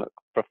consummate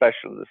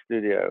professional in the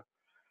studio.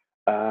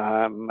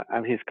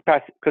 And his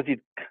capacity, because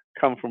he'd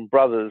come from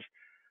brothers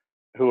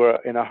who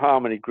were in a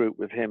harmony group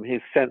with him,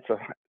 his sense of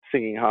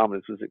singing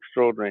harmonies was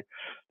extraordinary.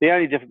 The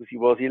only difficulty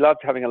was he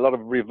loved having a lot of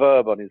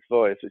reverb on his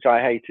voice, which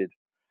I hated.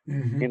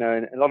 In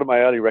a lot of my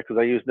early records,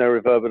 I used no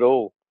reverb at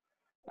all,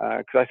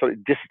 because I thought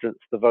it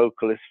distanced the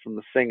vocalist from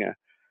the singer.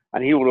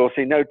 And he would also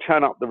say, "No,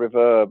 turn up the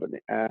reverb,"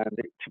 and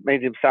it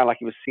made him sound like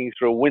he was singing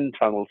through a wind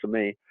tunnel to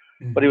me.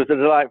 But he was a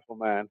delightful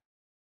man.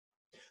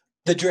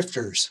 The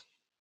Drifters.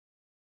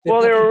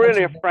 Well, they were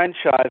really a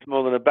franchise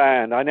more than a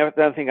band. I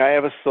don't think I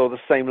ever saw the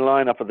same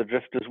lineup of the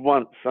Drifters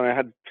once. And I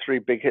had 3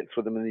 big hits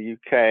with them in the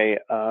UK.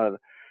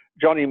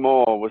 Johnny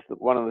Moore was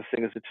one of the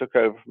singers who took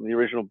over from the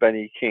original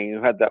Benny King,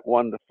 who had that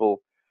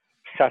wonderful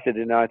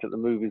Saturday Night at the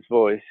Movies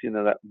voice,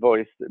 that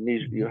voice that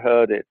immediately you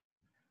heard it,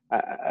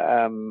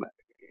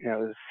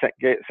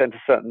 sent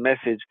a certain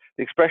message.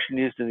 The expression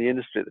used in the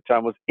industry at the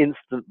time was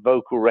instant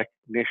vocal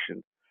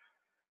recognition.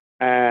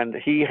 And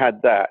he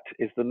had that.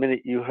 Is the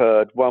minute you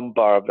heard one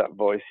bar of that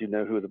voice, you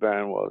know who the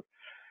band was.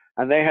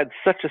 And they had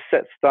such a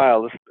set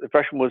style. The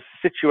expression was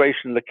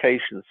situation,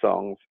 location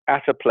songs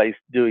at a place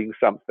doing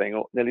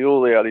something. Nearly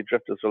all the early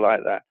Drifters were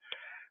like that.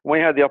 When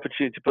we had the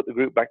opportunity to put the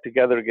group back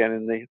together again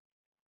in the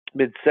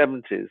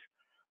mid-70s,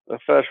 the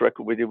first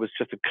record we did was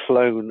just a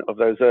clone of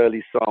those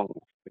early songs.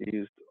 We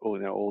used all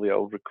the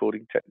old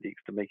recording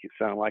techniques to make it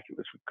sound like it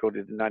was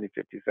recorded in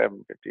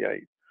 1957,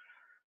 58.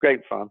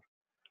 Great fun.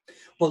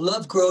 Well,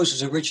 Love Grows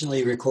was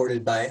originally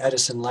recorded by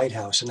Edison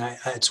Lighthouse, and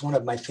it's one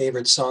of my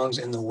favorite songs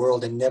in the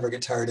world and never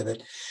get tired of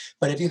it.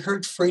 But have you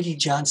heard Freddie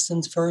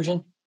Johnston's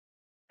version?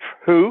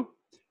 Who?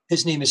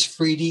 His name is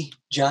Freddie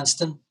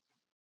Johnston.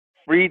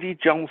 Freddie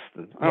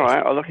Johnston. All Yes.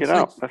 right, I'll look it It's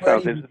up. like That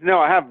sounds Freddie- interesting. No,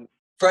 I haven't.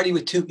 Freddie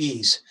with 2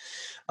 E's.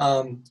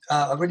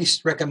 I really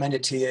recommend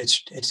it to you.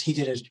 He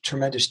did a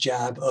tremendous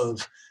job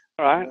of.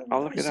 All right,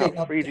 I'll look it say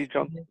up. Freddie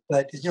Johnston.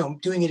 But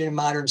doing it in a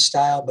modern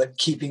style, but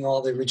keeping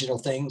all the original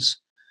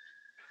things.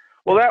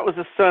 Well, that was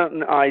a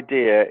certain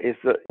idea, is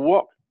that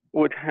what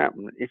would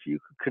happen if you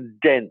could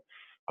condense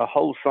a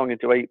whole song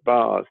into 8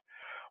 bars?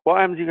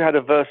 What happens if you had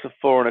a verse of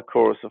 4 and a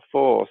chorus of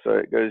 4? So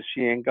it goes,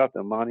 she ain't got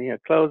the money,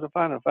 her clothes are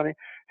fine and funny,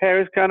 hair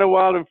is kind of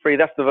wild and free.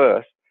 That's the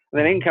verse. And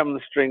then in come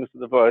the strings to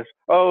the voice.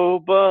 Oh,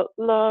 but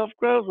love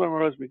grows when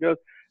rosemary goes.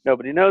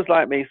 Nobody knows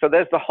like me. So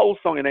there's the whole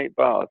song in 8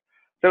 bars.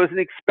 So it was an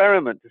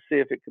experiment to see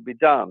if it could be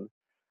done.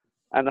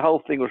 And the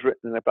whole thing was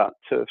written in about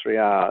 2 or 3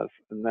 hours.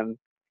 And then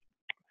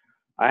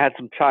I had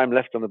some time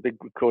left on a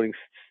big recording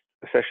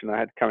session I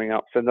had coming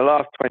up. So in the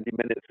last 20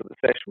 minutes of the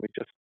session, we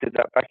just did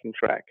that backing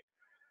track.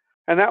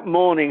 And that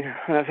morning,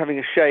 when I was having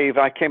a shave,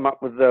 I came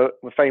up with the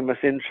famous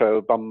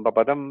intro, bum ba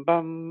ba dum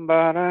bum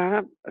ba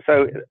da.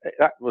 So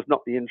that was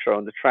not the intro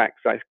on the track.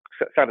 So I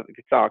sat at the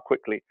guitar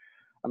quickly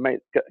and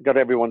got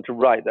everyone to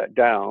write that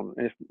down.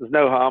 And there's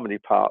no harmony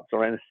parts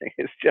or anything.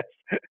 It's just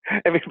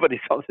everybody's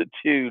on the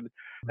tune,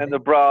 and the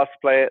brass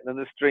play it, and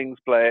the strings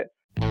play it.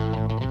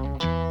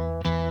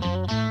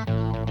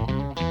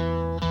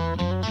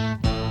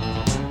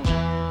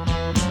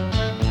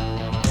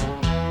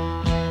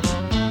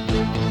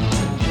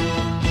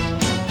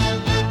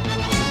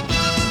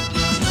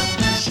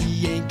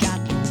 She ain't got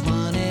no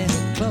money,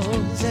 her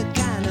clothes are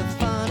kind of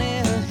funny,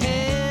 her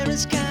hair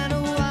is kind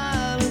of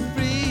wild and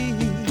free.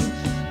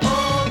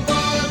 Oh,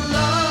 but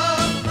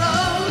love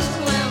grows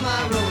where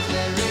my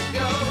rosemary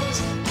goes,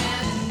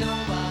 and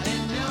nobody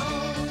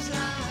knows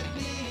like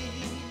me.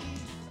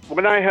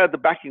 When I heard the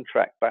backing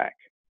track back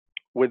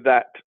with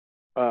that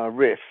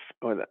riff,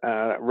 with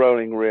that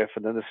rolling riff,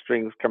 and then the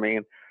strings coming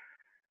in,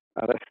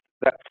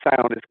 that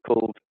sound is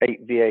called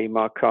 8VA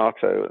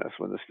marcato. That's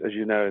when, as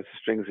you know, the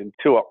strings in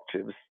 2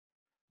 octaves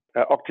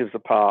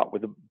apart,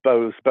 with the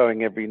bows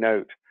bowing every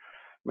note.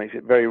 Makes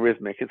it very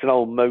rhythmic. It's an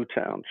old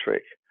Motown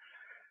trick.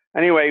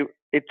 Anyway,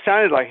 it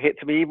sounded like a hit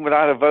to me even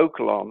without a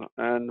vocal on.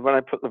 And when I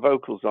put the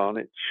vocals on,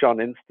 it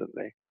shone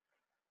instantly.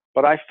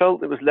 But I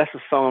felt it was less a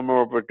song and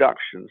more of a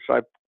reduction. So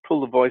I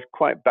pulled the voice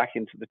quite back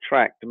into the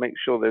track to make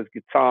sure those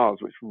guitars,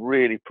 which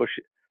really push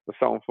the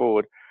song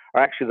forward,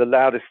 are actually the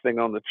loudest thing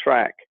on the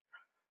track.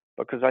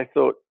 Because I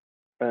thought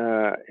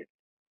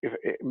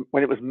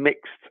when it was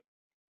mixed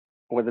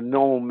with a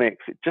normal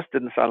mix, it just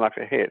didn't sound like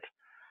a hit.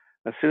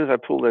 As soon as I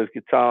pulled those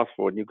guitars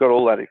forward and you've got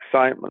all that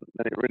excitement,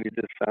 then it really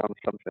did sound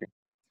something.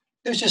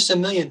 There's just a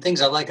million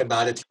things I like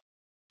about it.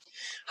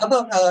 How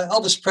about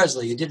Elvis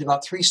Presley? You did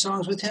about 3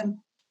 songs with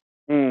him?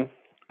 I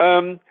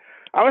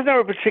was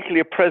never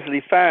particularly a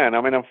Presley fan.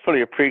 I mean,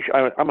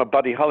 I'm a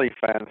Buddy Holly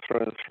fan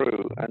through and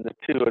through, and the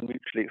two are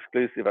mutually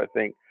exclusive, I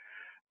think.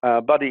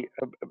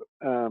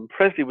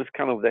 Presley was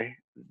kind of the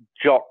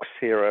jock's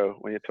hero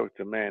when you talk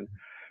to men,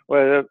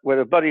 where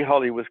Buddy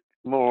Holly was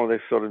more of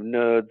this sort of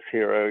nerd's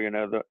hero,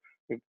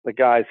 the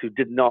guys who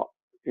did not,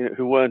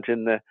 who weren't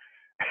in the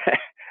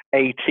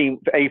A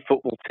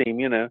football team,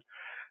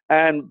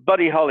 And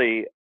Buddy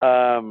Holly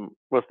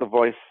was the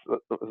voice that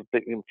was a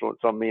big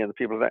influence on me and the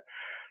people that.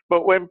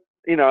 But when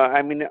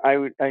I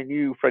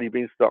knew Freddie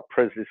Beanstalk,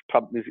 Presley's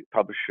music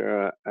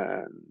publisher,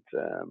 and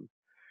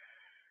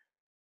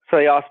so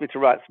they asked me to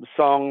write some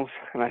songs,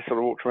 and I sort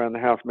of walked around the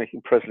house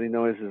making Presley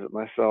noises at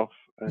myself.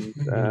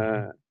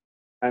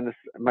 And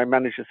my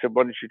manager said,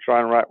 "Why don't you try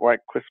and write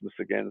White Christmas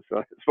again?" So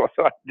that's what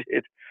I did.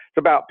 It's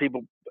about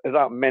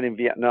men in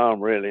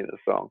Vietnam, really, the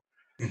song.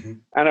 Mm-hmm.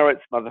 And I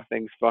wrote some other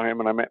things for him,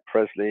 and I met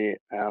Presley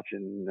out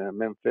in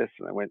Memphis,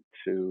 and I went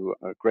to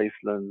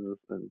Graceland's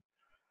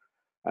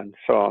and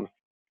so on.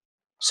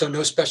 So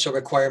no special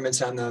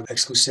requirements on the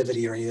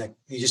exclusivity or anything.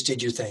 You just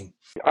did your thing.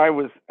 I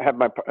had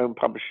my own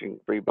publishing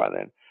free by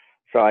then.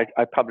 So I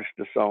published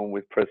the song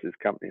with Presley's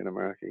company in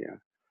America, yeah.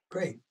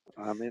 Great.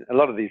 I mean, a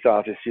lot of these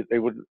artists, they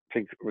wouldn't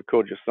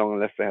record your song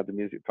unless they had the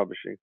music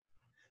publishing.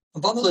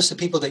 Of all the list of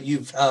people that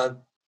you've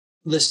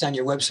listed on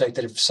your website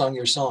that have sung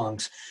your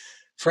songs,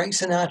 Frank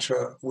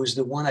Sinatra was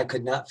the one I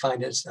could not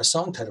find a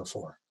song title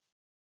for.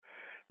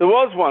 There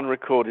was one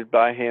recorded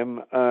by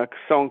him, a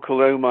song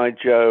called "Oh My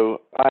Joe."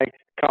 I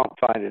can't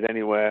find it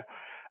anywhere.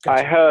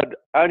 Gotcha.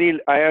 I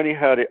only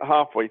heard it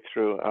halfway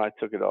through, and I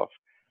took it off.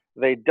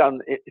 They'd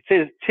done it.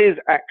 It is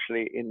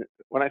actually in.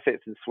 When I say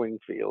it's in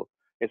Swingfield,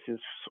 It's his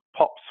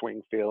pop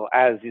swing feel,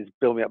 as is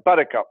Build Me Up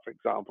Buttercup, for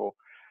example.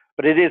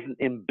 But it isn't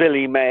in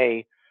Billy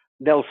May,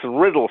 Nelson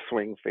Riddle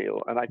swing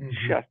feel. And I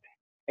just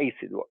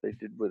hated what they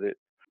did with it.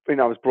 You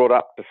know, I was brought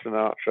up to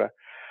Sinatra.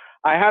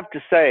 I have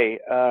to say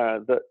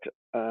that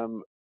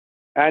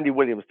Andy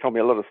Williams told me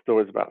a lot of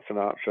stories about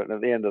Sinatra. And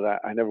at the end of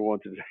that, I never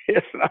wanted to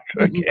hear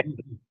Sinatra again.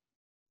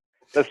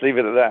 Let's leave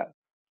it at that.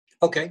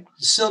 Okay.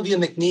 Sylvia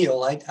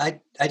McNeil.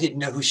 I didn't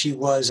know who she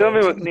was.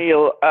 Sylvia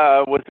McNeil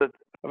was a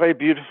very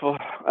beautiful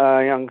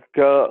young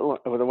girl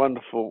with a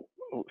wonderful,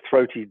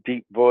 throaty,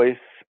 deep voice,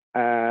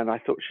 and I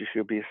thought she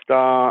should be a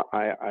star.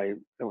 I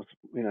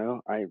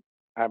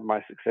had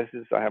my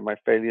successes, I had my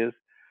failures.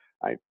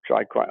 I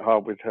tried quite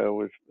hard with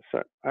her.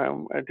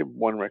 I did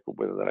one record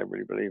with her that I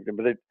really believed in,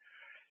 but it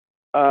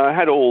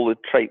had all the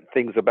trait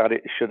things about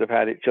it should have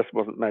had. It just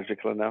wasn't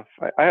magical enough.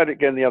 I heard it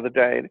again the other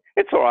day, and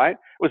it's all right.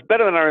 It was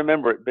better than I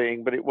remember it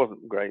being, but it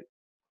wasn't great.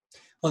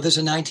 Well, there's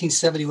a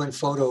 1971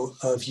 photo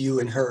of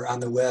you and her on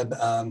the web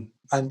on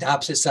the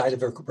opposite side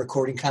of a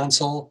recording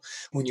console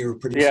when you were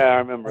producing. Yeah, I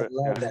remember it. I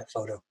love that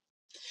photo.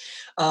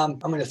 I'm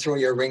going to throw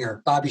you a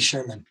ringer. Bobby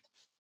Sherman.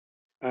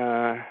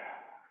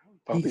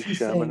 Bobby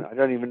Sherman. I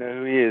don't even know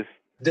who he is.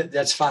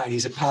 That's fine.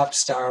 He's a pop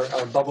star,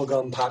 a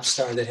bubblegum pop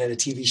star that had a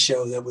TV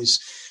show that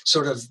was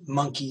sort of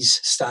Monkees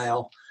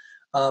style.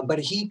 But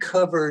he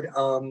covered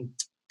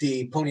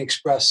the Pony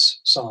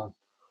Express song.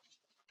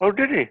 Oh,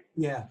 did he?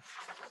 Yeah.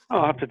 Oh,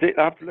 I have to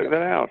look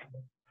that out.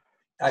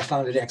 I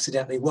found it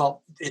accidentally.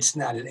 Well, it's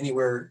not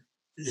anywhere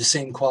the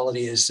same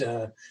quality as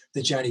the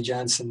Johnny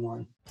Johnson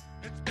one.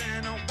 It's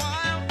been a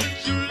while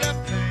since you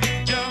left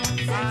St.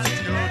 John's. I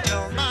still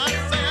tell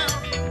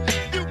myself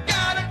you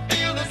gotta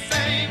feel the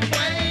same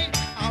way.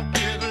 I'll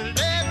get a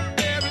letter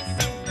very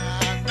soon,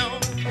 I know.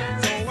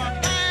 So I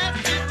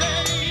asked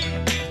today,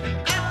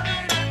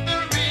 after the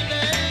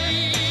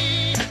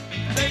relay,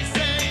 they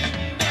say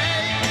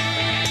nay.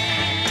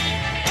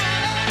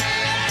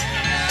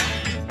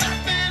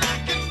 Nothing I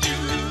can do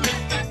if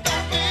the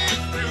talk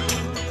is through.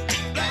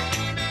 Blame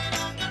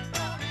it on the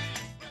Pony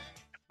Express.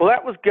 Well,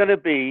 that was going to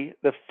be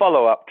the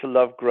follow-up to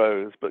Love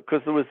Grows, but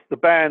because there was the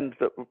band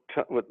that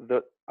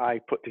I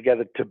put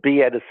together to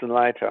be Edison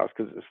Lighthouse,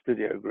 because it's a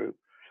studio group,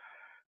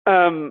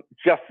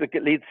 just the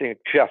lead singer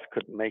just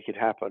couldn't make it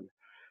happen.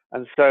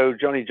 And so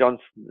Johnny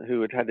Johnson,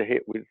 who had a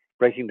hit with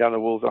Breaking Down the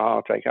Walls of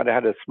Heartache, I'd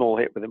had a small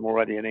hit with him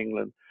already in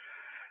England.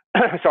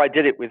 So I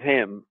did it with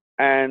him,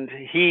 and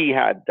he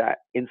had that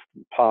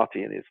instant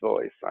party in his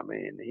voice. I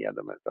mean, he had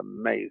the most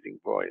amazing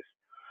voice.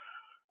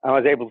 I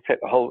was able to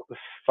take the whole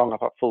song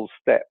up a full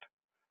step.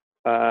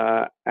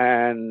 I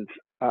think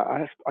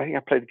I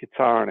played the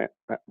guitar on it,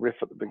 that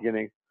riff at the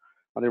beginning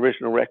on the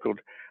original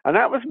record. And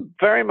that was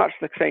very much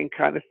the same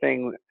kind of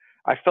thing.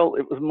 I felt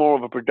it was more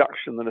of a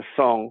production than a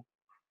song.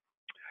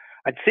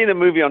 I'd seen a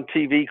movie on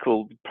TV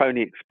called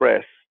Pony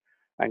Express,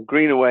 and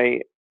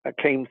Greenaway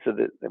came to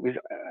the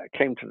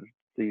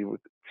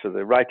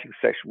writing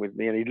session with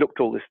me, and he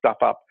looked all this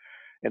stuff up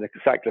in a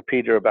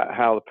encyclopedia about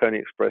how the Pony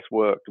Express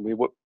worked, and we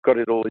got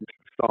it all into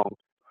the song.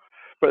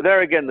 But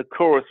there again, the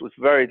chorus was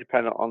very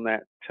dependent on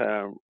that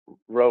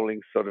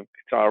rolling sort of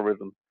guitar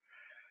rhythm.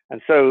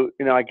 And so,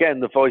 you know, again,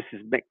 the voice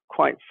is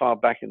quite far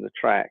back in the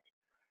track.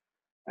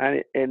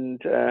 And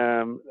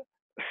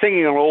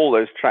singing on all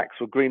those tracks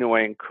were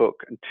Greenaway and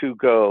Cook and two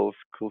girls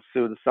called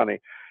Sue and Sunny.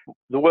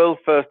 The world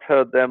first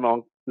heard them on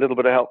A Little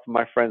Bit of Help from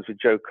My Friends with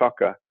Joe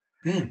Cocker.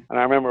 And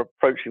I remember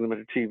approaching them at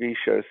a TV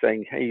show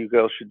saying, hey, you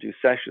girls should do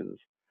sessions.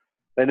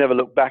 They never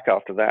looked back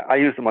after that. I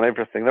use them on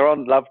everything. They're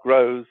on Love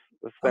Grows.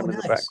 There's them in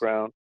the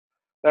background.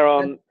 They're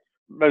on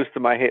most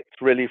of my hits,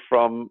 really,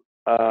 from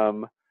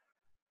about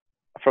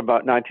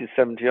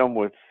 1970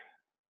 onwards.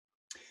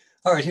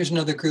 All right, here's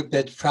another group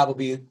that's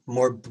probably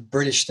more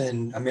British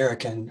than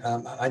American.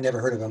 I never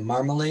heard of them.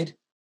 Marmalade?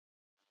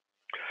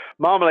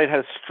 Marmalade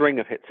has a string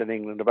of hits in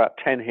England, about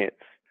 10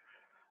 hits.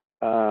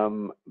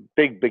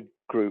 Big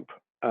group.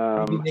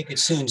 Baby Make It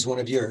Soon is one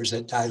of yours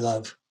that I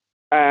love.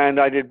 And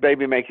I did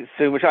Baby Make It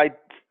Soon, which I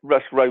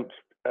just wrote.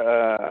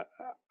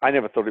 I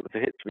never thought it was a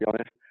hit, to be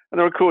honest. And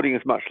the recording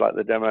is much like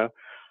the demo.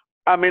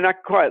 I mean, I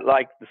quite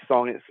like the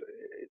song.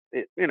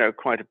 It's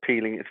quite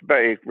appealing. It's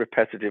very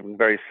repetitive and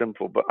very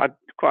simple, but I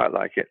quite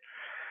like it.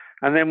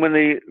 And then when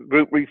the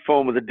group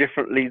reformed with a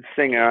different lead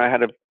singer, I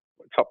had a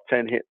top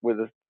 10 hit with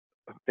a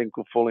thing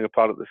called Falling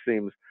Apart at the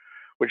Seams,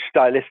 which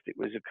stylistic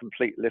was a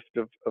complete lift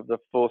of the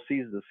Four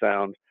Seasons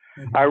sound.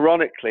 Mm-hmm.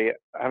 Ironically,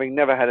 having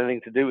never had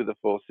anything to do with the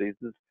Four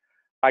Seasons,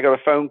 I got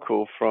a phone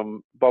call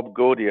from Bob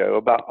Gaudio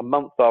about a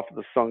month after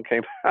the song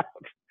came out,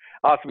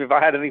 asking me if I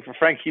had anything for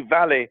Frankie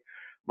Valli.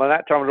 By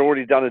that time, I'd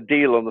already done a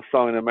deal on the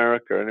song in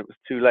America, and it was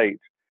too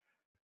late.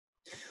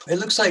 It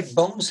looks like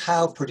Bones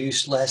Howe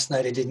produced Last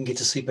Night I Didn't Get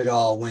to Sleep at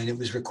All when it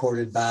was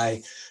recorded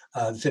by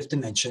Fifth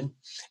Dimension.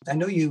 I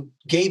know you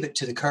gave it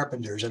to the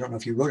Carpenters. I don't know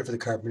if you wrote it for the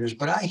Carpenters,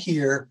 but I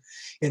hear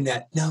in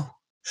that, no,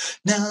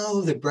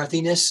 the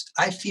breathiness,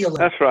 I feel like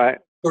that's right.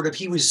 Sort of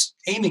he was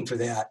aiming for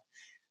that.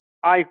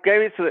 I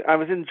gave it to. I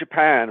was in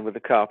Japan with the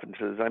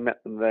Carpenters. I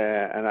met them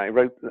there, and I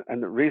wrote.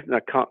 And the reason I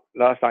can't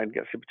last night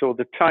get sleep at all,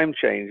 the time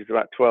change is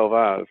about 12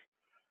 hours.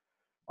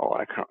 Oh,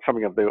 I can't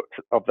something of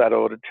that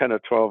order, 10 or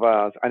 12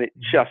 hours, and it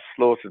just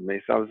slaughtered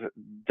me. So I was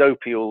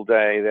dopey all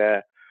day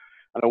there,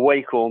 and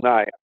awake all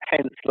night.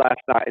 Hence,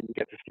 last night I didn't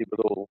get to sleep at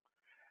all.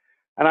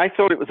 And I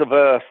thought it was a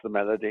verse, the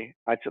melody.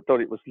 I just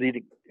thought it was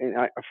leading.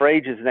 For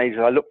ages and ages,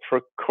 I looked for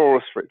a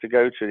chorus for it to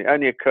go to, and it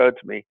only occurred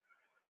to me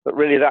that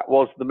really that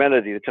was the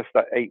melody, just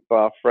that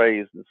 8-bar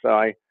phrase. And so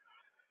I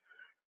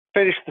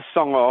finished the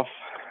song off,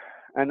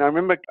 and I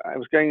remember I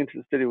was going into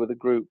the studio with a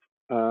group,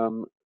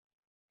 and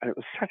it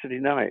was Saturday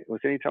night. It was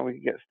any time we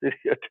could get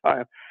studio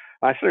time.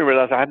 I suddenly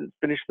realized I hadn't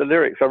finished the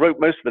lyrics. I wrote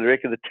most of the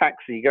lyric in the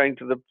taxi going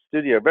to the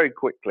studio very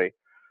quickly,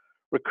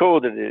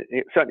 recorded it.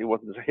 It certainly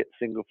wasn't a hit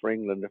single for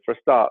England. For a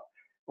start,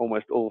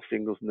 almost all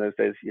singles in those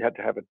days, you had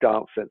to have a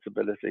dance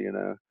sensibility, you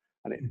know,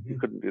 and you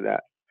couldn't do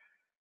that.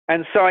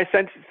 And so I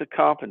sent it to the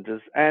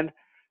Carpenters, and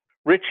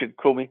Richard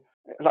called me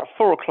at like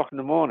 4 o'clock in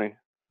the morning,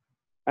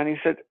 and he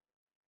said,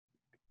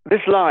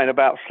 this line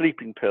about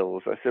sleeping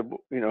pills. I said,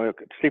 you know,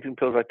 sleeping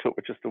pills I took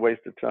were just a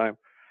waste of time.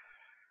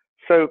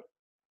 So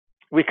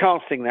we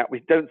can't sing that. We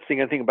don't sing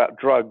anything about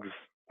drugs.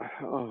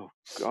 Oh,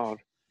 God.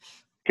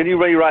 Can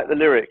you rewrite the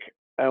lyric?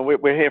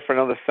 We're here for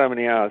another so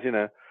many hours, you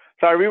know.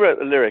 So I rewrote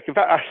the lyric. In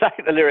fact, I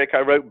like the lyric I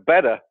wrote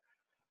better.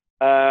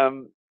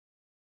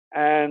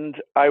 And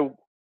I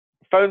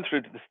phoned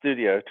through to the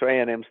studio, to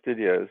A&M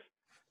Studios,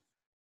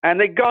 and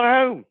they'd gone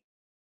home.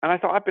 And I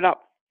thought, I've been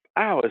up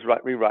hours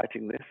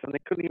rewriting this, and they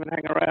couldn't even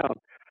hang around.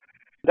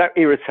 That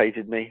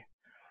irritated me.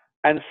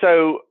 And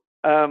so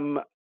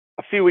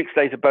a few weeks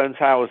later, Bones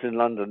Howe was in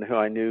London, who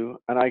I knew,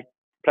 and I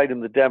played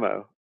him the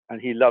demo,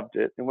 and he loved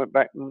it and went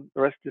back, and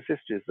the rest is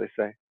history, as they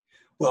say.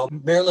 Well,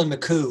 Marilyn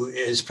McCoo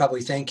is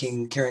probably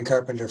thanking Karen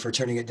Carpenter for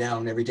turning it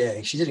down every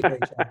day. She did a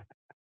great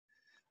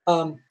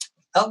job.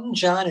 Elton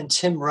John and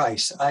Tim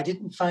Rice. I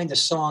didn't find a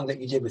song that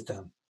you did with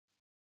them.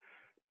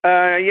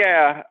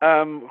 Yeah,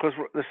 because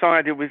the song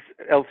I did with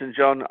Elton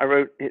John, I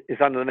wrote is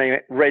under the name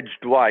Reg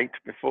Dwight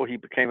before he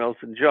became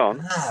Elton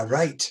John. Ah,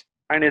 right.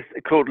 And it's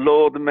called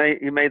Lord,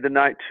 You Made the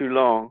Night Too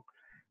Long.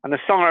 And the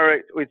song I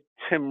wrote with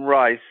Tim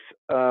Rice,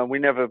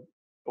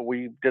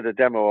 we did a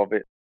demo of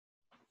it,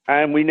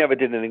 and we never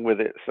did anything with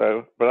it.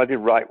 So, but I did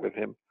write with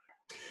him.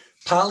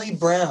 Polly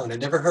Brown. I've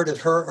never heard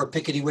of her or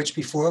Pickety Witch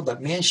before,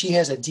 but man, she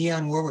has a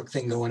Dionne Warwick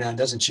thing going on,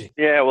 doesn't she?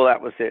 Yeah, well,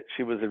 that was it.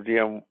 She was a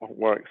Dionne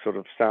Warwick sort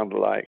of sound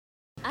alike.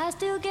 I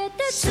still get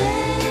the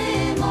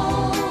same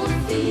old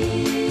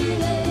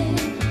feeling,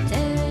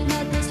 tearing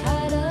at this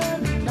heart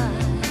of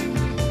mine,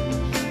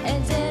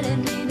 and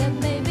telling me that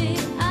maybe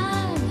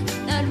I'm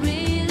not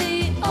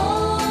really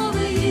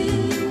over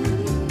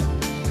you.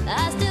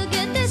 I still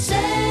get the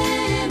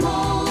same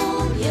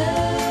old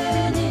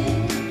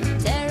yearning,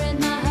 tearing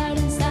my heart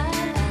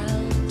inside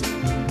out.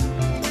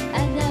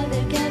 And now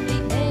there can't be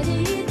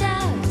any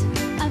doubt,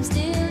 I'm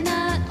still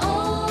not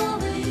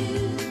over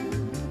you.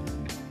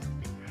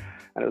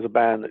 And it was a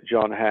band that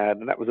John had,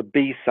 and that was a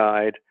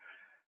B-side.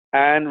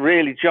 And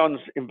really, John's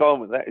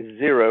involvement in that is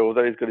zero,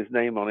 although he's got his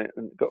name on it.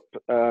 And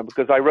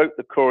because I wrote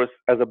the chorus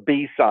as a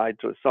B-side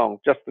to a song,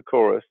 just the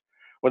chorus,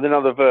 with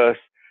another verse.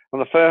 On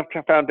the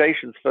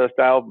Foundation's first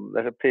album,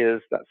 that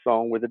appears that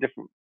song with a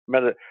different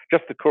melody,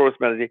 just the chorus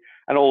melody,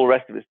 and all the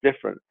rest of it's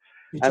different.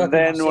 And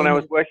then when I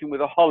was working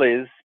with the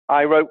Hollies,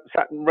 I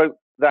rewrote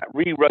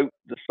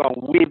the song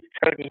with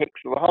Tony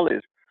Hicks of the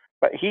Hollies.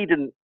 But he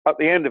didn't, at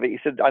the end of it, he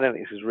said, I don't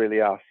think this is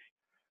really us.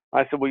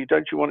 I said, well,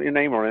 don't you want your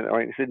name on it?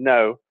 Right? He said,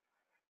 no.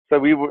 So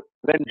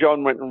then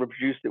John went and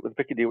reproduced it with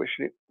Pickety Witch,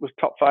 and it was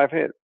top 5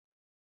 hit.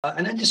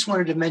 And I just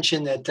wanted to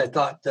mention that I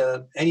thought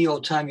Any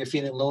Old Time You're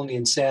Feeling Lonely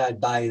and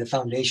Sad by the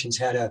Foundations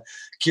had a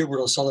Gilbert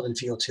O'Sullivan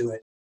feel to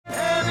it.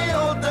 Any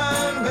old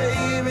time,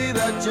 baby,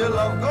 that your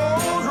love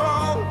goes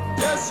wrong,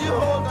 just you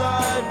hold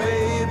tight,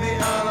 baby,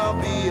 and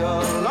I'll be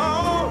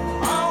alone.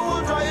 I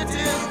will dry your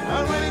tears,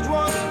 and when each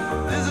one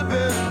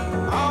disappears,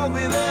 I'll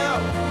be there.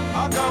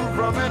 I'll come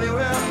from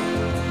anywhere.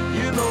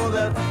 You know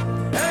that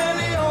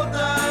any old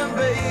time,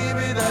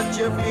 baby, that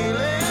you're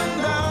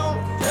feeling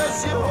down,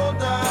 just you hold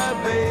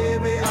tight,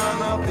 baby,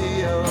 and I'll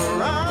be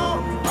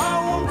around. I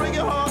won't break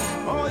your heart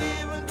or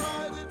even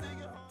try to take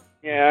your heart.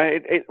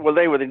 Yeah, well,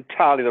 they were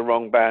entirely the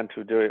wrong band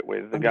to do it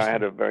with. The guy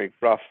had a very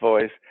rough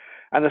voice,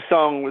 and the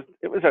song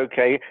was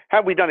okay.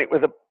 Had we done it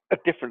with a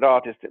different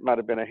artist, it might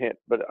have been a hit,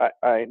 but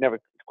I never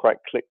quite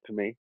clicked to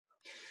me.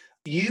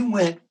 You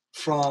went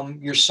from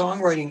your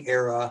songwriting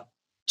era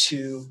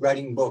to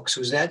writing books.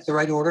 Was that the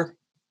right order?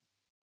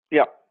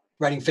 Yeah.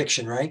 Writing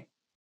fiction, right?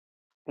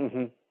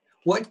 Mm-hmm.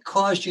 What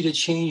caused you to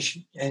change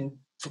and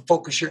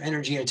focus your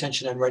energy and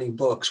attention on writing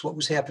books? What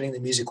was happening in the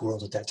music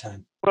world at that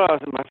time? Well, I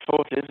was in my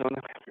 40s.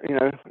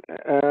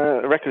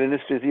 The record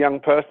industry is a young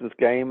person's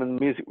game, and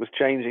music was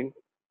changing.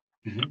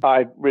 Mm-hmm.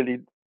 I'd really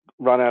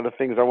run out of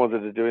things I wanted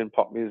to do in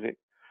pop music.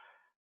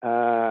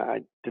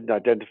 I didn't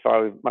identify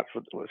with much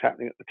what was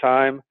happening at the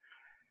time.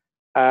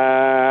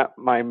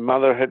 My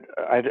mother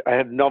I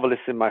had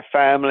novelists in my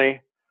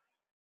family.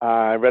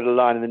 I read a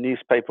line in the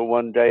newspaper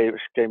one day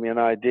which gave me an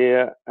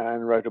idea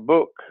and wrote a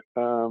book.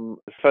 The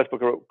first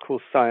book I wrote was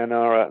called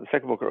Sayonara. The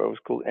second book I wrote was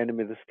called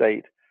Enemy of the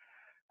State.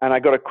 And I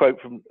got a quote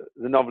from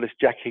the novelist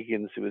Jack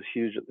Higgins, who was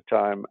huge at the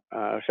time,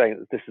 saying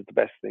that this is the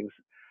best things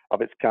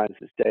of its kind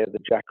since Day of the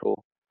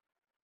Jackal.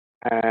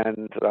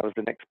 And that was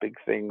the next big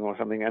thing or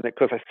something. And of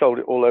course, I sold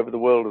it all over the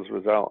world as a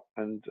result.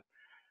 And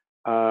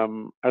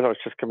as I was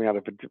just coming out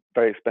of a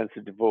very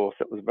expensive divorce,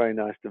 it was a very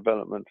nice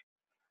development.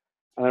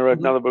 And I wrote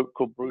another book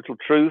called Brutal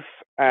Truth.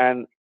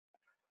 And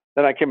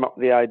then I came up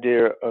with the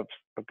idea of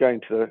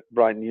going to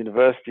Brighton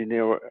University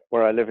near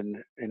where I live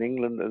in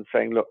England and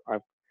saying, look,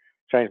 I've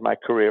changed my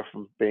career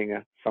from being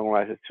a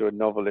songwriter to a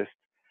novelist.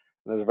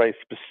 And there's very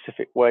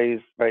specific ways,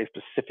 very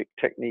specific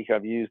technique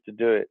I've used to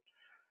do it.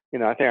 You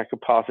know, I think I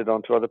could pass it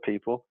on to other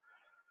people.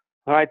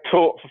 I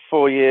taught for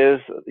 4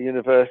 years at the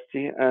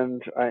university,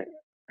 and I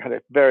had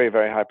a very,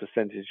 very high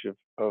percentage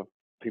of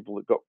people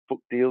that got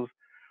book deals.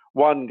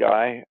 One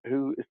guy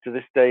who is to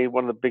this day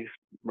one of the biggest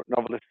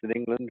novelists in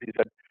England, he's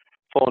had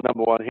 4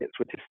 #1 hits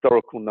with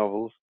historical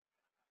novels,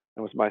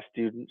 and was my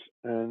student.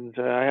 And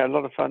I had a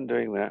lot of fun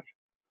doing that.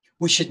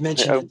 We should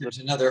mention that there's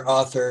another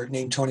author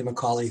named Tony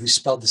Macaulay who's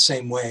spelled the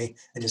same way,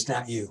 and it's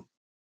not you.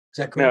 Is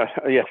that correct?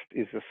 No, yes,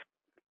 he's this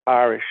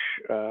Irish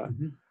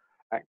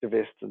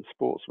activist and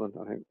sportsman,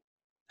 I think.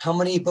 How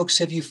many books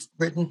have you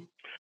written?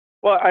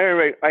 Well,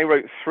 I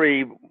wrote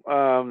 3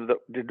 that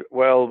did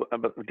well,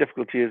 but the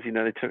difficulty is, you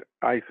know,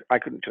 I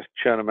couldn't just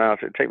churn them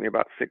out. It'd take me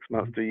about 6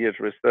 months to a year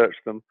to research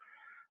them,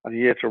 and a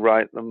year to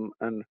write them.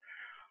 And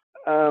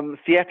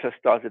theatre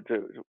started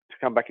to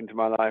come back into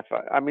my life.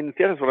 I mean,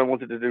 theatre is what I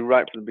wanted to do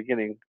right from the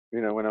beginning,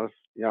 you know, when I was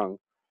young.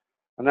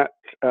 And that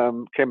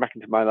came back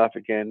into my life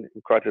again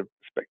in quite a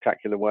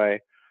spectacular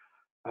way.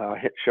 A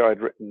hit show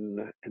I'd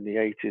written in the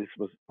 80s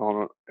was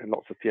on in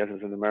lots of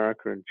theatres in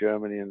America and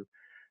Germany and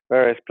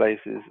various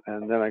places.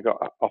 And then I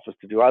got offers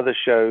to do other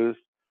shows.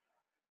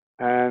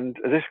 And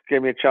this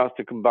gave me a chance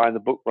to combine the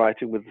book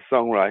writing with the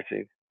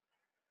songwriting.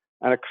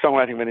 And a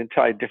songwriting of an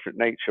entirely different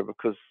nature,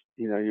 because,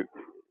 you know,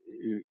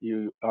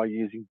 you are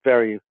using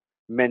very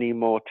many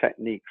more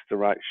techniques to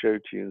write show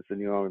tunes than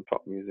you are in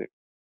pop music.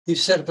 You've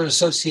set up an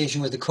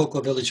association with the Cocoa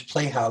Village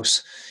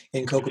Playhouse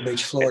in Cocoa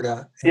Beach,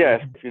 Florida.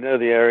 Yes, if you know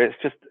the area,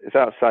 it's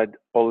outside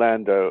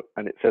Orlando,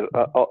 and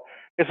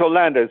it's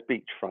Orlando's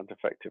beachfront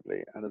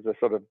effectively, and there's a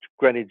sort of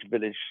Greenwich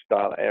Village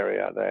style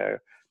area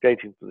there,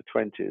 dating from the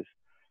 20s,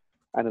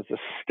 and it's a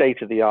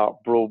state-of-the-art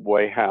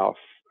Broadway house.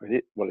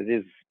 It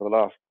is for the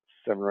last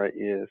 7 or 8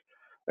 years.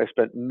 They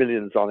spent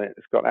millions on it.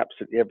 It's got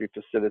absolutely every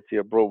facility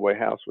a Broadway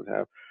house would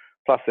have.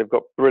 Plus, they've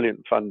got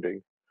brilliant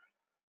funding,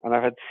 and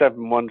I've had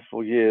 7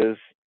 wonderful years.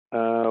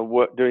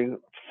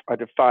 I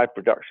did 5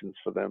 productions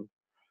for them,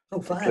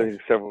 including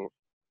several,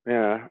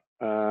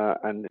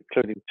 and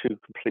including 2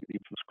 completely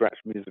from scratch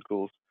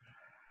musicals.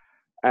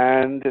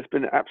 And it's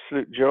been an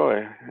absolute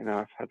joy. You know,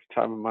 I've had the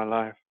time of my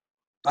life.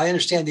 I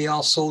understand they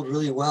all sold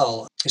really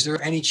well. Is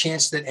there any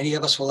chance that any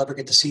of us will ever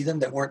get to see them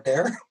that weren't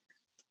there?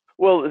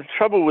 Well, the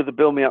trouble with the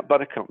Build Me Up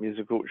Buttercup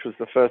musical, which was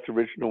the first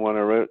original one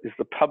I wrote, is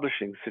the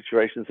publishing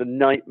situation is a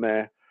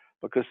nightmare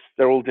because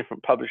they're all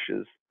different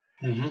publishers.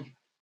 Mm-hmm.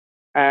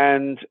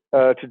 And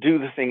to do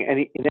the thing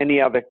in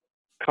any other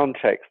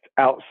context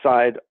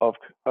outside of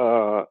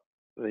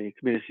the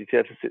community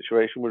theatre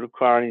situation would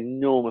require an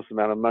enormous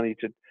amount of money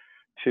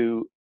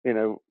to you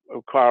know,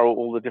 acquire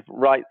all the different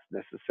rights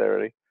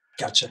necessarily.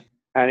 Gotcha.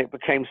 And it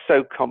became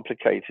so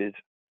complicated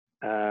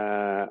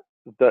that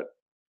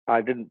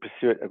I didn't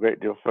pursue it a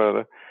great deal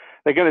further.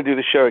 They're going to do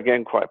the show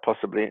again, quite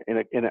possibly,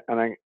 and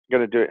I'm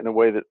going to do it in a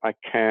way that I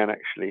can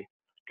actually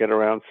get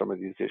around some of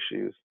these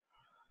issues.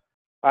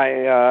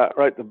 I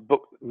wrote the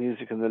book,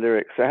 music, and the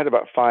lyrics. I had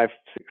about 5,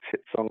 6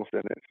 hit songs in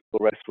it. The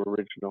rest were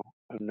original.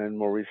 And then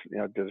more recently,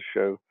 I did a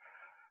show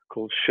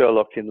called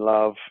Sherlock in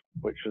Love,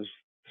 which was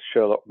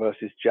Sherlock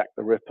versus Jack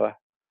the Ripper,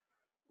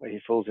 where he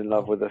falls in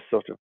love with a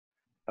sort of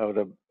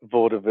the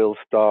vaudeville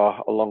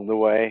star along the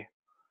way.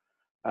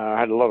 I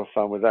had a lot of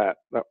fun with that.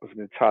 That was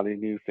an entirely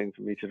new thing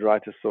for me to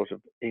write a sort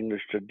of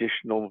English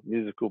traditional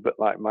musical, bit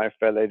like My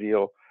Fair Lady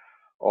or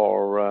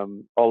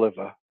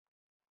Oliver.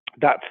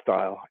 That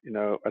style, you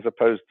know, as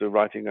opposed to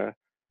writing a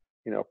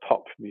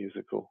pop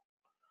musical.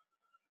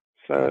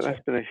 So that's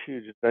been a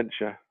huge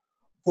adventure.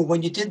 Well,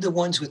 when you did the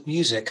ones with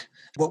music,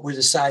 what were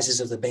the sizes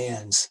of the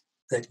bands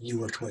that you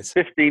worked with?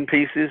 15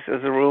 pieces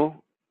as a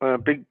rule.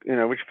 Big, you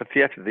know, which for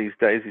theatre these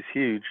days is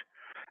huge.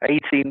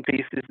 18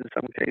 pieces in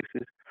some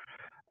cases.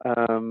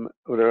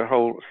 With a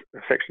whole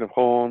section of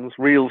horns,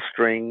 real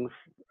strings,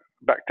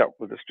 backed up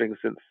with a string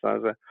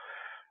synthesizer.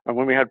 And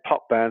when we had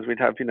pop bands, we'd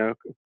have, you know,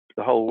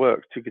 the whole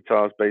works: 2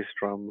 guitars, bass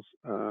drums,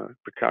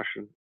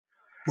 percussion.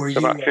 Were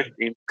you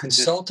a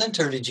consultant,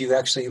 or did you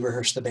actually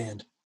rehearse the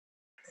band?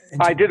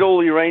 I did all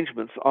the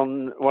arrangements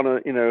on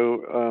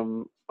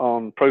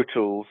on Pro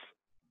Tools,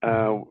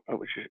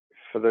 which is,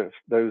 for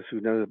those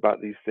who know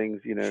about these things,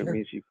 you know,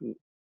 means you can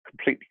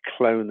completely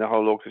clone the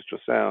whole orchestra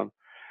sound,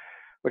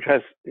 which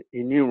has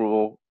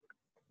innumerable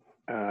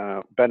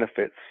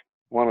benefits.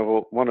 One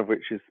of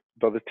which is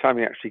by the time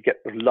you actually get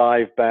the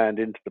live band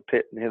into the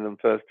pit and hear them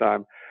first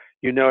time,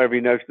 you know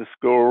every note of the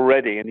score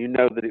already, and you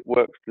know that it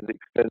works to the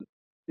extent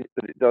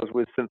that it does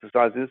with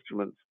synthesized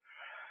instruments,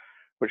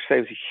 which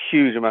saves a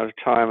huge amount of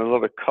time and a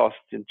lot of cost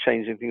in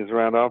changing things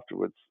around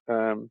afterwards.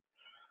 So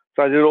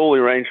I did all the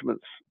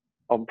arrangements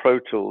on Pro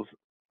Tools,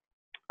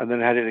 and then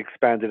had it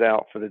expanded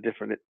out for the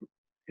different,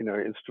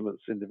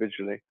 instruments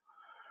individually.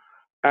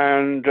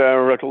 And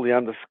wrote all the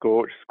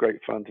underscore, which is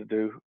great fun to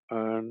do,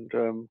 and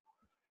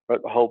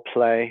wrote the whole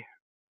play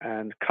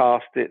and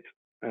cast it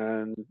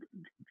and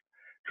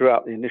drew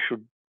out the initial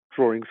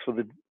drawings for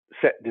the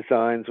set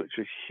designs, which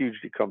was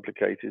hugely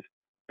complicated,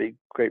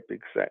 great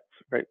big sets,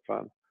 great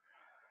fun,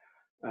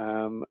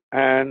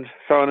 and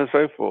so on and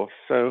so forth.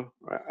 So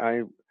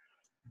I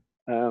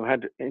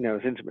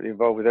was intimately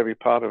involved with every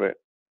part of it.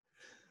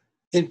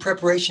 In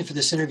preparation for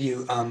this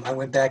interview, I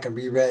went back and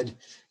reread.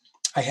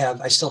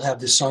 I still have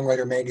this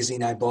Songwriter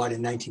magazine I bought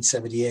in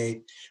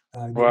 1978.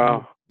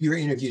 Wow. You were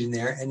interviewed in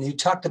there, and you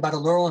talked about a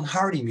Laurel and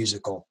Hardy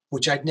musical,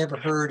 which I'd never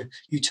heard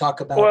you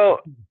talk about. Well,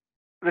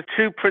 the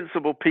two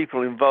principal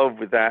people involved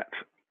with that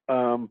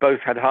both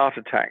had heart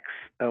attacks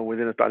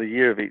within about a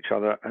year of each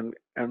other,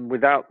 and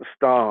without the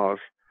stars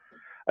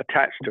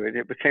attached to it,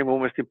 it became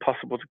almost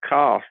impossible to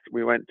cast.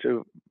 We went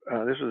to,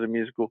 this was a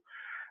musical,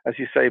 as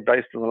you say,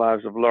 based on the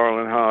lives of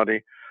Laurel and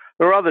Hardy.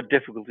 There were other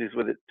difficulties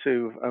with it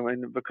too. I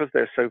mean, because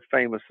they're so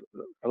famous,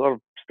 a lot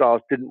of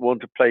stars didn't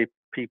want to play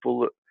people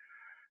that,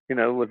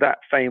 were that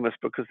famous,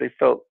 because they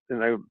felt,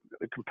 the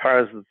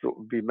comparisons that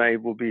would be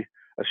made will be,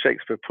 as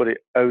Shakespeare put it,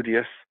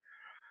 odious.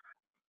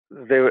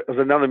 There was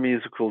another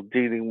musical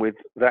dealing with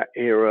that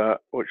era,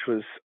 which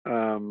was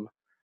the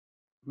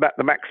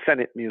Mack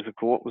Sennett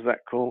musical. What was that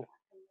called?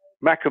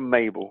 Mack and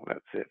Mabel,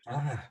 that's it.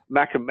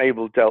 Mack and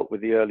Mabel dealt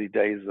with the early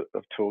days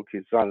of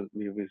talkies, silent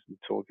movies and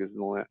talkies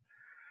and all that.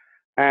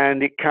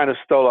 And it kind of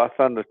stole our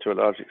thunder to a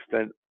large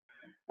extent.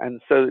 And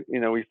so,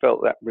 we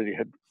felt that really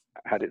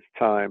had its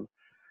time.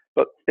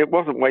 But it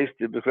wasn't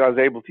wasted, because I was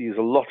able to use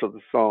a lot of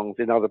the songs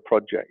in other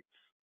projects.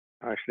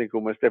 I think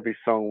almost every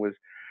song was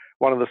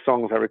one of the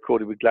songs I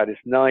recorded with Gladys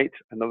Knight,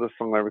 another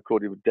song I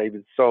recorded with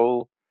David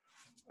Soul.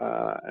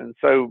 And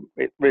so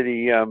it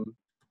really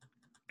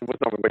it was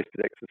not a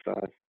wasted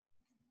exercise.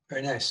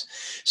 Very nice.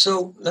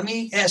 So let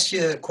me ask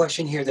you a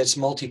question here that's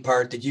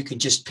multi-part that you can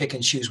just pick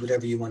and choose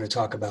whatever you want to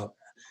talk about.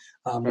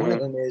 One of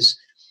them is,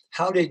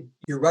 how did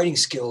your writing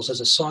skills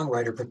as a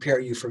songwriter prepare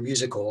you for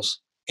musicals,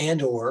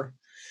 and or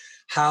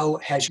how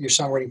has your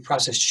songwriting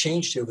process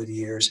changed over the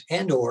years,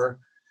 and or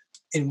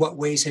in what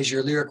ways has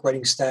your lyric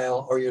writing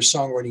style or your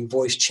songwriting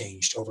voice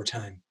changed over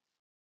time?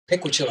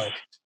 Pick what you like.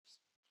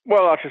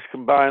 Well, I'll just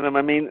combine them.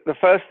 I mean, the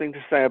first thing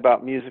to say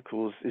about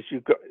musicals is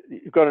you've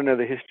got to know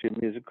the history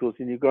of musicals,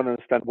 and you've got to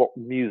understand what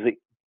music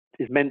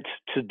is meant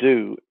to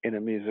do in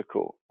a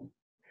musical.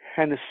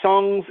 And the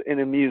songs in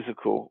a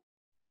musical,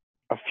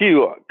 a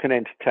few can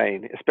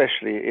entertain,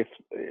 especially if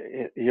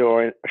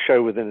you're a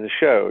show within a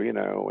show,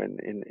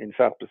 in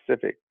South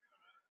Pacific,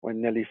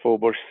 when Nellie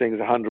Forbush sings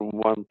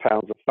 101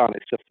 Pounds of Fun,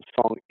 it's just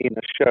a song in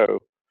a show.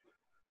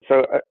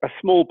 So a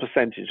small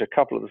percentage, a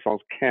couple of the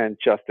songs can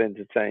just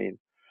entertain.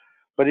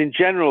 But in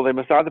general, they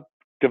must either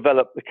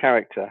develop the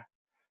character,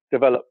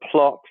 develop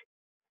plot,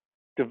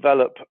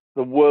 develop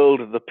the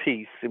world of the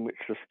piece in which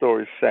the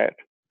story is set,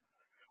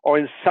 or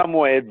in some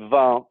way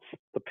advance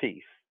the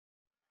piece.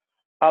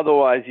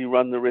 Otherwise, you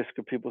run the risk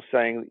of people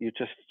saying that you're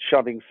just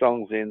shoving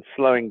songs in,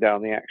 slowing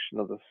down the action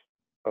of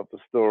the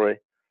story,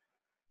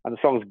 and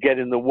the songs get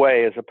in the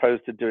way as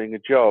opposed to doing a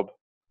job.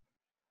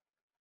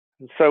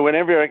 And so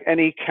whenever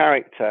any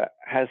character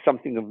has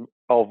something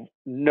of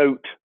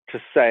note to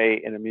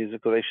say in a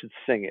musical, they should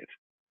sing it.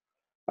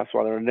 That's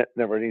why there are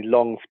never any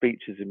long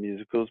speeches in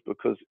musicals,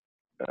 because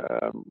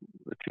the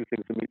two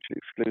things are mutually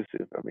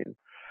exclusive. I mean,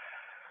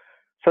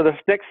 so the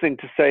next thing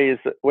to say is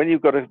that when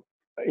you've got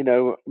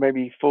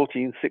maybe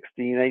 14,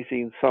 16,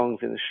 18 songs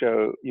in a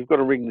show, you've got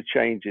to ring the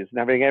changes, and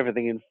having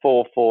everything in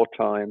 4/4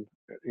 time,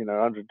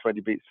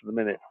 120 beats per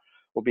minute,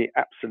 will be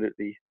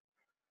absolutely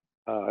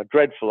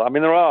dreadful. I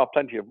mean, there are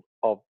plenty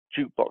of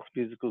jukebox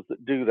musicals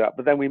that do that,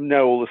 but then we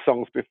know all the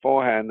songs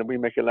beforehand and we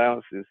make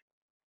allowances.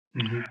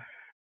 Mm-hmm.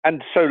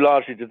 And so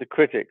largely to the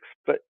critics.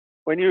 But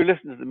when you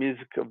listen to the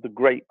music of the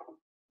great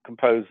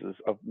composers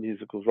of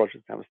musicals, Rodgers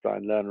and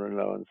Hammerstein, Lerner and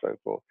Loewe, and so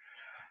forth,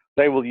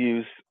 they will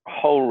use a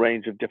whole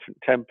range of different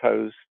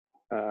tempos,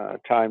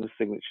 time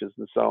signatures,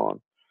 and so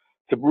on,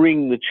 to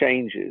bring the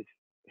changes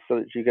so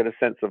that you get a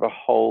sense of a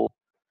whole,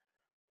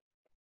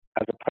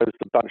 as opposed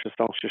to a bunch of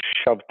songs just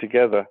shoved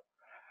together.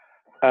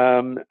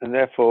 And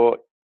therefore,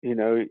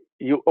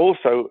 you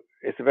also,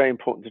 it's very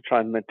important to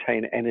try and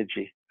maintain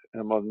energy in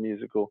a modern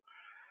musical.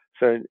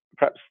 So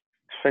perhaps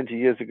 20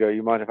 years ago,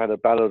 you might have had a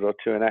ballad or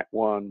two in Act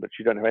One, but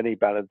you don't have any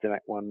ballads in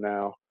Act One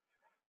now.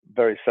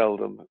 Very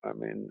seldom. I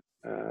mean,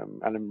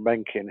 Alan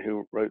Menken,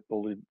 who wrote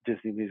all the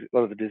Disney music, a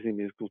lot of the Disney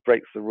musicals,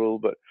 breaks the rule,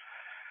 but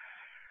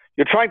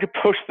you're trying to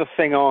push the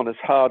thing on as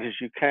hard as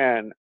you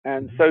can.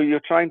 And so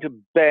you're trying to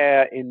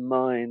bear in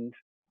mind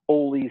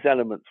all these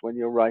elements when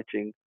you're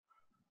writing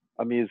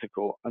a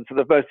musical. And so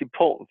the most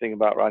important thing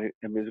about writing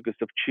a musical is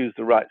to choose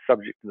the right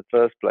subject in the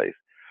first place.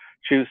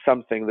 Choose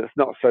something that's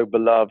not so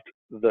beloved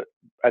that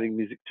adding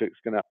music to it's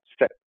going to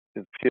upset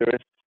the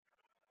purists,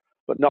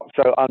 but not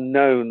so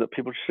unknown that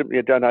people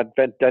simply don't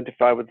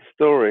identify with the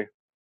story.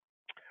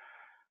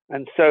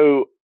 And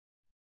so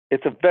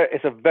it's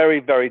a very,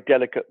 very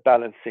delicate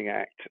balancing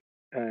act.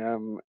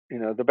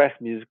 The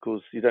best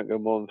musicals, you don't go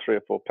more than 3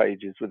 or 4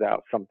 pages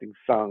without something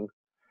sung,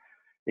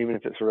 even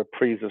if it's a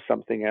reprise of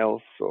something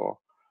else. Or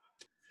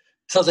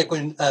Sounds like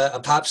when a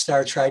pop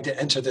star tried to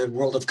enter the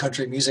world of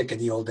country music in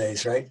the old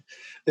days, right?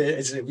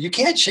 You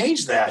can't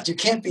change that. You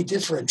can't be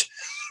different.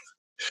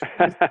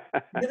 You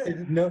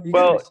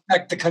gotta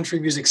respect the country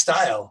music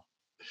style.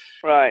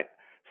 Right.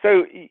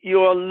 So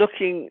you are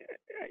looking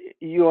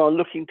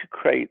to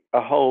create a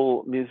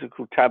whole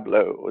musical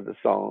tableau with the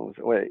songs,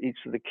 where each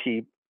of the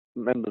key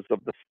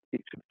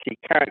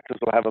characters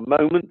will have a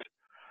moment,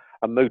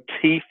 a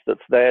motif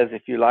that's theirs,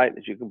 if you like,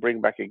 that you can bring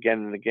back again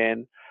and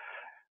again.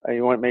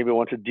 You maybe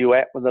want a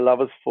duet when the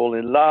lovers fall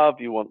in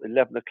love. You want the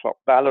 11 o'clock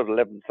ballad,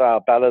 11th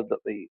hour ballad that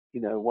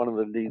one of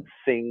the leads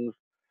sings,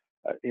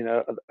 at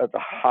the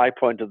high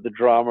point of the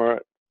drama,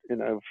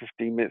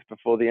 15 minutes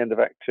before the end of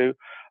Act 2.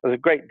 There's a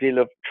great deal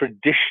of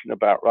tradition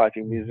about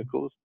writing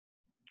musicals.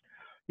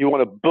 You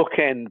want to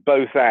bookend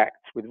both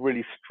acts with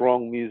really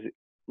strong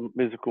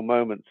musical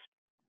moments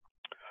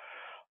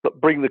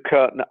that bring the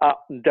curtain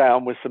up and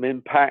down with some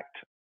impact,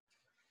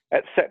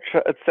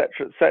 etc.,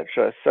 etc.,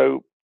 etc.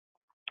 So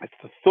it's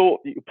the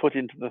thought that you put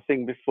into the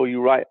thing before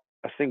you write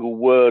a single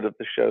word of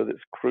the show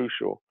that's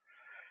crucial.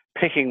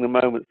 Picking the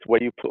moments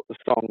where you put the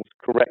songs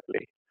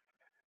correctly,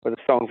 where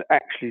the songs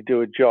actually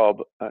do a job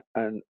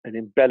and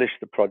embellish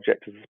the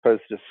project, as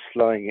opposed to just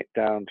slowing it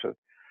down to,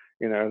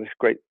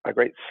 a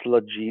great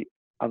sludgy,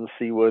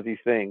 unseaworthy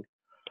thing.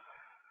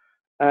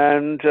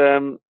 And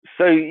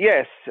so,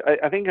 yes,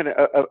 I think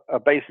a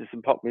basis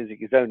in pop music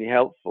is only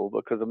helpful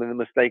because, the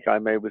mistake I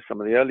made with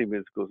some of the early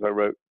musicals I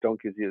wrote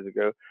donkeys years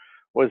ago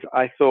was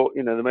I thought,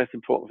 the most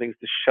important thing is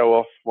to show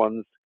off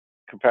one's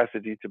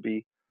capacity to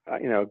be,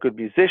 a good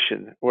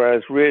musician.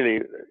 Whereas really,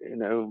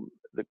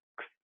 the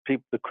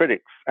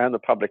critics and the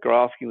public are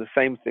asking the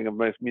same thing of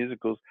most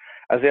musicals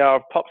as they are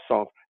of pop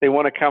songs. They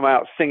want to come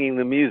out singing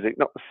the music,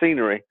 not the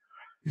scenery.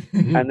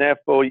 And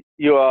therefore,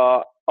 you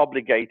are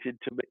obligated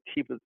to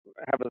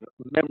have as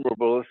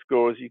memorable a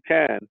score as you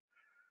can.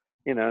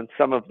 And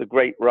some of the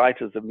great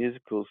writers of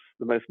musicals,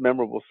 the most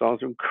memorable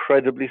songs are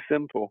incredibly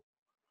simple.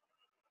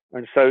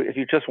 And so if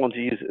you just want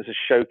to use it as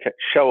a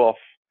show-off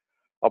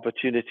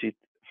opportunity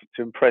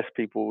to impress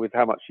people with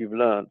how much you've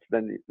learned,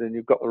 then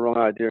you've got the wrong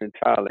idea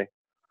entirely.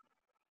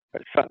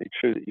 It's certainly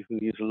true that you can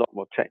use a lot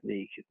more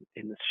technique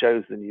in the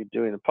shows than you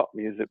do in the pop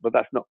music, but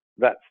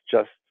that's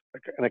just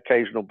an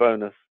occasional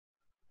bonus.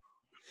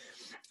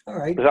 All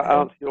right. Does that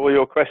answer all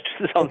your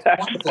questions on that?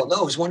 Wonderful.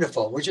 No, it was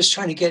wonderful. We're just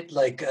trying to get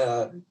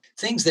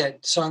things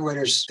that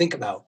songwriters think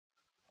about.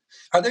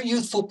 Are there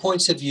youthful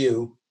points of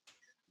view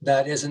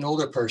that, as an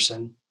older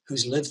person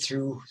who's lived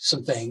through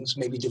some things,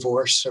 maybe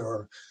divorce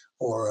or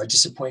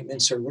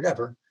disappointments or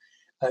whatever,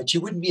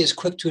 you wouldn't be as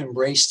quick to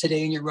embrace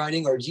today in your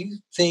writing? Or do you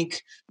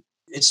think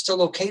it's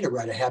still okay to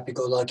write a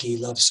happy-go-lucky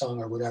love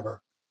song or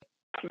whatever?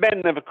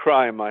 Men never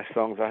cry in my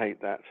songs. I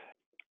hate that.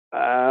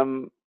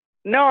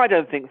 No, I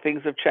don't think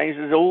things have changed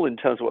at all in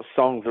terms of what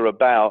songs are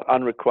about.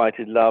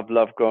 Unrequited love,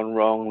 love gone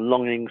wrong,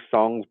 longing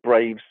songs,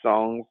 brave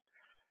songs.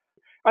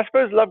 I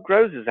suppose Love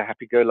Grows is a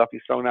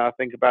happy-go-lucky song now I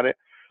think about it,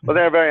 but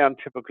they're very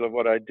untypical of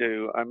what I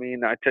do. I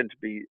tend to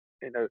be,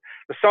 the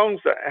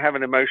songs that have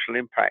an emotional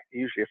impact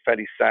usually are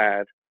fairly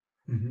sad.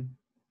 Mm-hmm.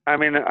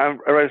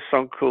 I wrote a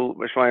song called,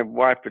 which my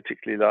wife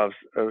particularly loves,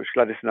 which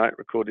Gladys Knight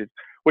recorded,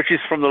 which is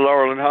from the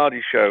Laurel and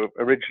Hardy show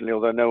originally,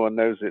 although no one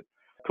knows it,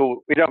 called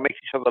We Don't Make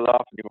Each Other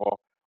Laugh Anymore,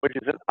 which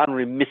is an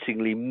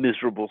unremittingly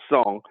miserable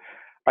song.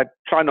 I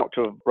try not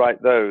to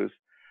write those.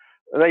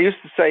 They used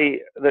to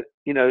say that,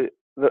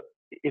 that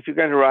if you're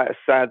going to write a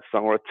sad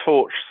song or a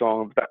torch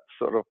song of that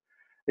sort of,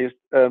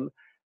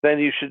 then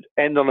you should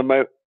end on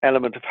an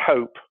element of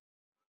hope.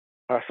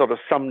 Sort of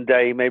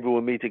someday maybe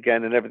we'll meet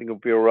again and everything will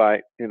be all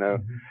right,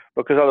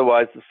 because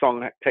otherwise the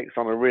song takes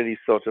on a really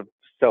sort of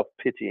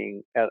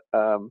self-pitying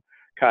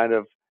kind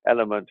of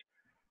element.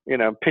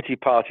 Pity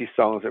party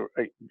songs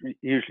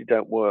usually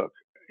don't work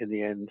in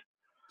the end.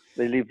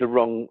 They leave the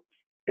wrong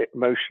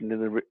emotion in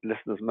the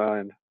listener's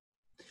mind.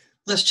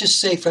 Let's just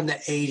say from the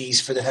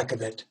 80s, for the heck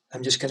of it,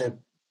 I'm just going to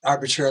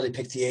arbitrarily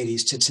pick the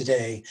 80s to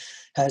today.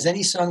 Has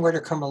any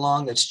songwriter come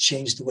along that's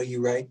changed the way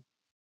you write?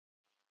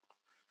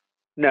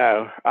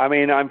 No, I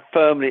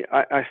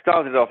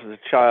started off as a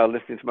child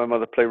listening to my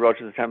mother play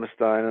Rodgers and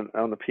Hammerstein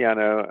on the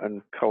piano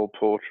and Cole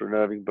Porter and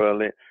Irving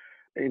Berlin.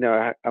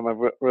 I'm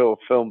a real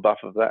film buff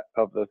of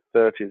the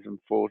 30s and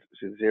 40s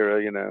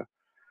era,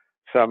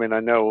 So, I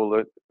know all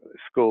the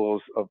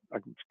scores I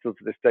can still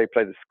to this day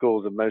play the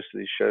scores of most of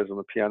these shows on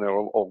the piano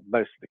or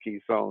most of the key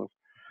songs.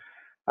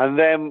 And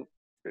then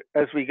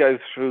as we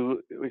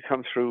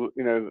come through,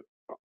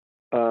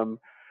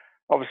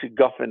 obviously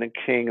Goffin and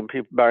King and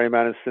people, Barry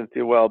Mann and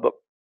Cynthia Well, but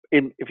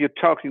if you're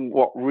talking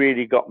what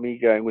really got me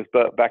going was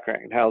Burt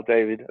Bacharach and Hal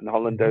David and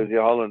Holland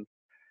Dozier Holland,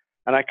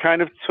 and I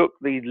kind of took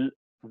the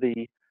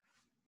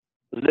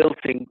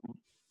lilting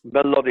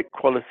melodic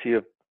quality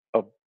of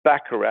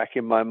Bacharach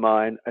in my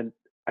mind and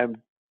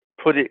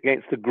put it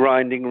against the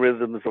grinding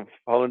rhythms of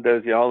Holland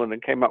Dozier Holland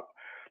and came up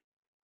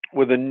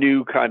with a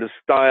new kind of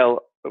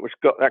style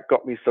that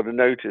got me sort of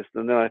noticed.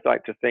 And then I'd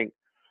like to think,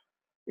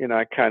 you know,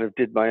 I kind of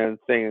did my own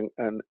thing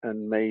and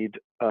made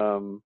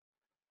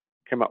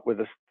came up with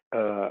a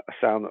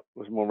sound that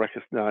was more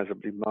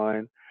recognizably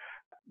mine.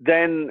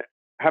 Then,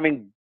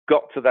 having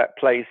got to that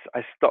place,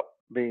 I stopped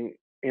being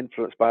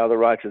influenced by other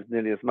writers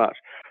nearly as much,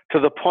 to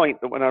the point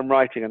that when I'm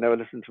writing, I never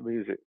listen to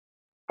music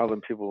other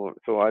than people.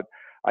 So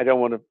I don't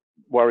want to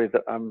worry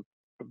that I'm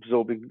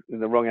absorbing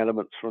the wrong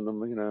elements from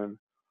them, you know.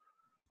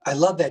 I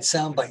love that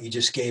soundbite you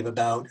just gave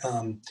about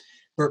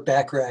Burt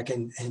Bacharach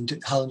and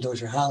Holland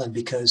Dozier Holland,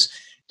 because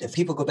if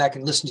people go back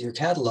and listen to your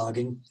catalog,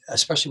 and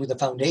especially with the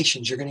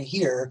Foundations, you're going to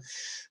hear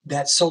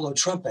that solo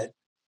trumpet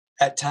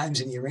at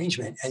times in the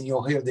arrangement, and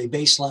you'll hear the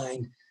bass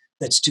line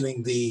that's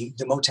doing the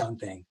Motown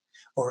thing,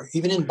 or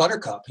even in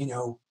Buttercup, you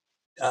know,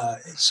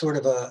 it's sort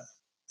of a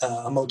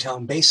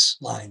Motown bass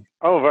line.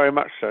 Oh, very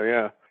much so,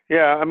 yeah.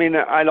 Yeah, I mean,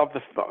 I love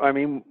I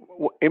mean,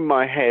 in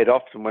my head,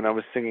 often when I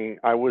was singing,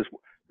 I was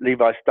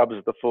Levi Stubbs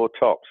of the Four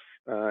Tops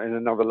in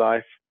Another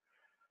Life.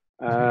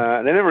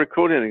 And they never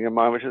recorded anything of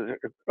mine, which is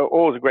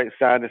always a great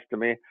sadness to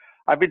me.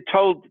 I've been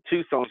told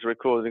 2 songs are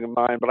recording of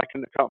mine, but I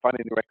can't find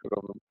any record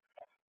of them.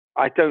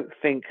 I don't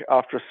think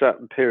after a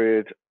certain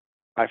period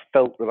I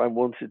felt that I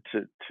wanted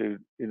to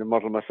you know,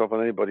 model myself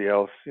on anybody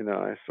else. You know,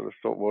 I sort of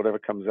thought whatever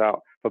comes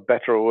out, for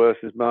better or worse,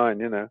 is mine,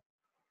 you know.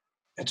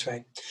 That's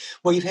right.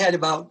 Well, you've had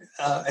about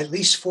at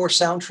least 4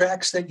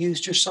 soundtracks that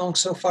used your song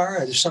so far.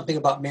 There's something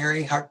about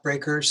Mary,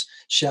 Heartbreakers,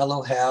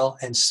 Shallow Hal,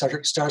 and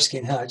Starsky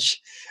and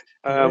Hutch.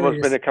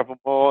 There's been a couple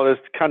more. There's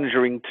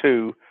Conjuring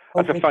 2.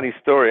 That's a funny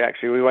story,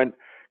 actually.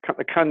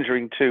 The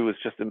Conjuring 2 was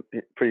just a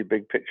pretty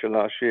big picture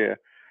last year.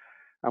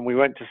 And we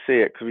went to see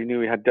it because we knew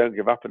we had Don't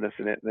Give Up on Us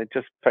in it. And they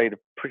just paid a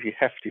pretty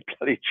hefty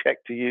bloody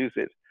check to use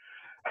it.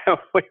 And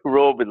we were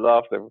all been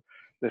laughing.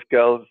 This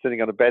girl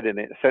sitting on a bed in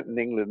it, set in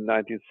England in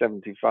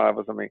 1975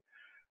 or something.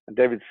 And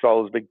David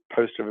Soul's big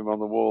poster of him on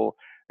the wall.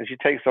 And she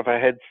takes off her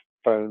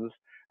headphones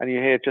and you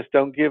hear, just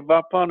don't give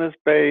up on us,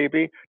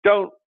 baby.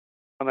 Don't.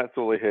 And that's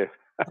all they hear.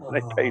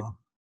 They paid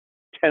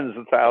tens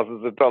of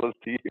thousands of dollars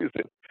to use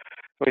it.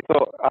 So we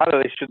thought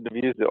either they shouldn't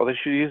have used it or they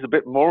should use a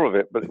bit more of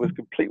it, but it was a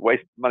complete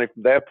waste of money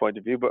from their point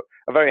of view, but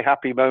a very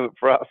happy moment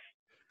for us.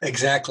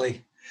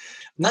 Exactly.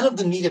 None of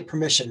them needed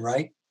permission,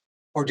 right?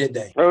 Or did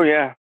they? Oh,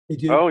 yeah. They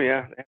do? Oh,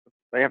 yeah.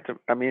 They have to,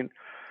 I mean,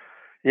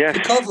 yes.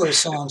 To cover a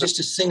song, just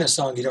to sing a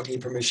song, you don't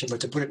need permission, but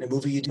to put it in a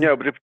movie, you do? No,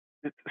 but if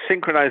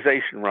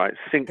synchronization rights,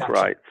 sync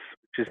rights,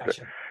 which is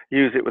to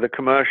use it with a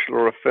commercial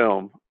or a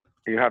film,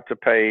 you have to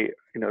pay,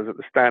 you know, at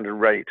the standard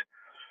rate.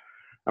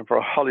 And for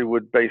a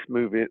Hollywood-based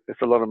movie,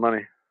 it's a lot of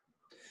money.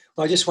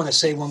 Well, I just want to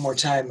say one more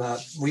time,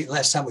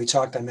 last time we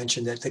talked, I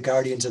mentioned that the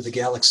Guardians of the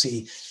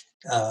Galaxy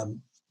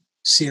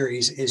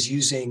series is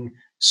using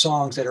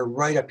songs that are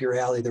right up your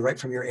alley, they're right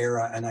from your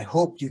era, and I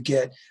hope you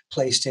get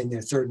placed in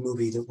their 3rd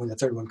movie when the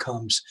 3rd one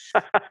comes.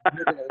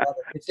 You're gonna love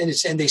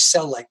it. And they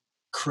sell like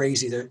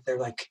crazy. They're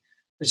like,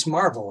 it's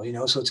Marvel, you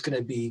know, so it's going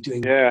to be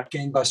doing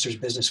gangbusters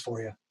business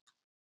for you.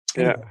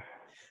 Anyway,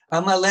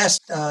 my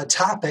last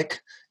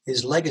topic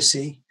is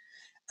legacy.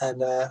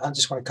 And I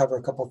just want to cover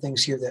a couple of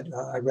things here that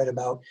I read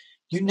about.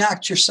 You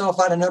knocked yourself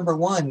out of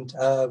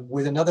 #1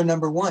 with another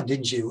 #1,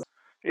 didn't you?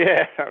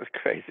 Yeah, that was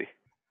crazy.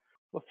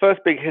 Well,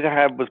 first big hit I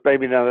had was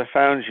Baby Now That I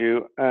Found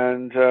You.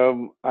 And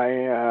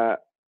a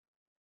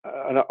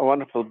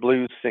wonderful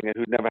blues singer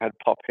who'd never had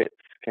pop hits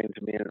came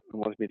to me and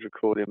wanted me to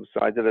record him.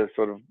 So I did a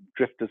sort of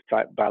Drifters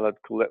type ballad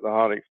called Let the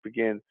Heartaches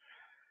Begin.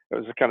 It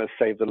was a kind of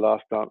Save the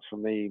Last Dance for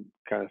Me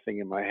kind of thing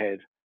in my head.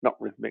 Not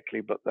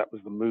rhythmically, but that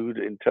was the mood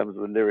in terms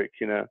of the lyric,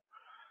 you know.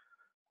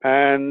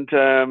 And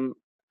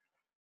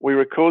we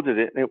recorded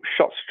it, and it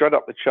shot straight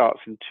up the charts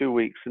in 2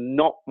 weeks and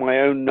knocked my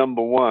own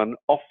 #1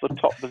 off the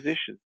top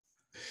position.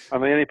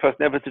 I'm the only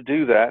person ever to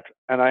do that.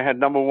 And I had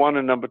 #1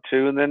 and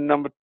 #2, and then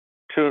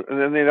 #2, and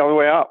then the other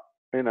way up,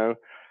 you know.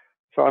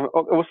 So I'm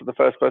also the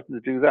first person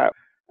to do that.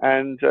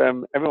 And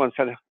everyone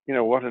said, you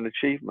know, what an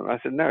achievement. I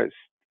said, no,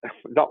 it's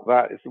not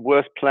that. It's the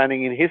worst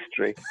planning in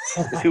history.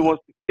 It's who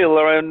wants to kill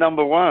their own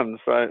 #1.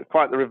 So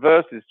quite the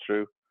reverse is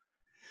true.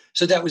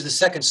 So that was the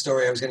second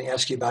story I was going to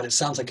ask you about. It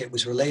sounds like it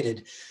was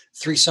related.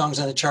 3 songs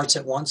on the charts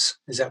at once.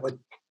 Is that what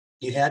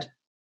you had?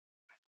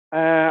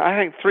 I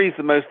think 3 is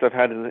the most I've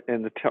had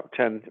in the top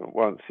 10 at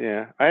once,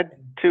 yeah. I had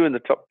 2 in the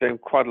top 10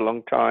 quite a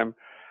long time,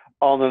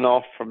 on and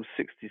off from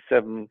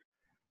 67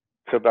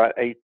 to about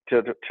 8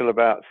 till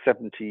about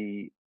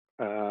 77.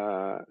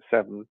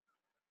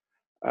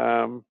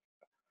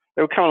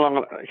 They came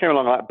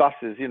along like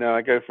buses, you know.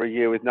 I go for a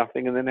year with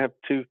nothing and then have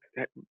 2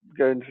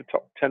 go into the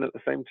top 10 at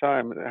the same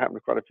time. It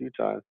happened quite a few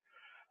times.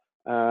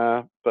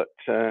 But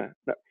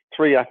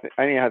 3, I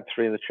only had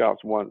 3 in the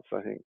charts once,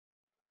 I think.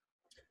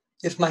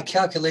 If my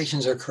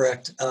calculations are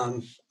correct,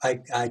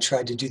 I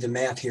tried to do the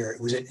math here.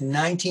 Was it in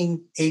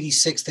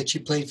 1986 that you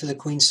played for the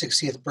Queen's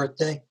 60th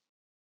birthday?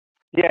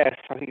 Yes,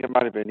 I think it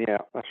might have been. Yeah,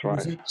 that's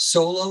Was right. it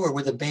solo or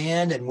with a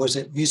band? And was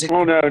it music?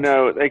 Oh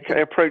no. They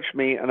approached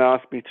me and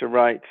asked me to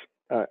write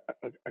a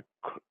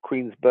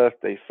Queen's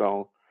birthday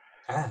song,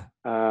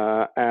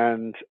 Ah,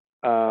 and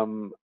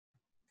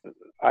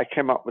I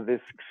came up with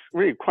this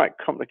really quite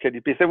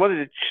complicated piece. They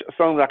wanted a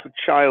song like a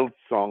child's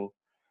song,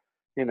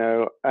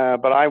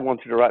 but I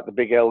wanted to write the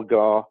big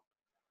Elgar,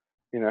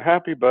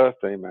 happy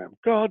birthday, ma'am.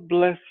 God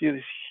bless you,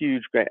 this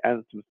huge, great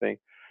anthem thing.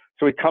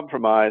 So we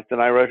compromised,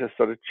 and I wrote a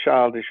sort of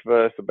childish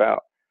verse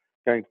about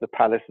going to the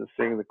palace and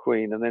seeing the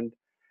Queen, and then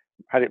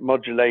had it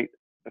modulate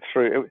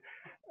through.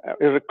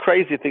 It was a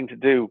crazy thing to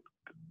do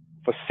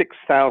for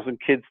 6,000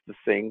 kids to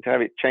sing, to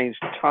have it change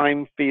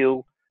time,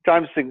 feel,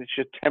 time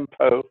signature,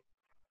 tempo,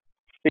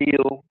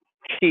 feel,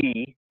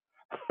 key,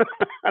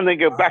 and then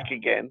go back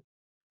again.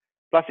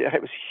 Plus,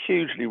 it was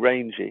hugely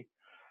rangy.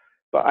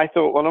 But I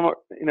thought, well,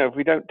 if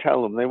we don't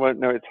tell them, they won't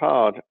know it's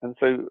hard. And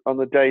so on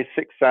the day,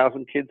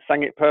 6,000 kids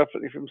sang it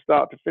perfectly from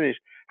start to finish,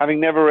 having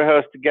never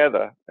rehearsed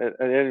together, and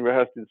only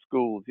rehearsed in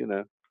schools, It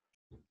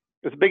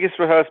was the biggest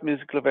rehearsed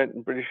musical event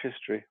in British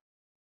history.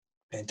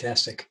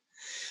 fantastic.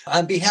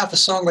 On behalf of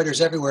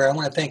songwriters everywhere, I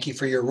want to thank you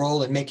for your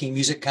role in making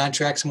music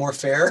contracts more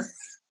fair.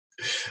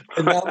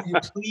 And now will you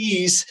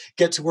please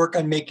get to work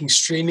on making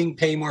streaming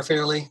pay more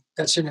fairly?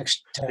 That's your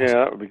next task. Yeah,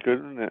 that would be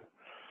good, wouldn't it?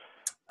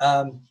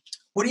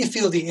 What do you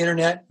feel the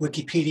internet,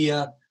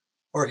 Wikipedia,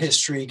 or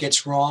history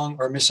gets wrong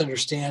or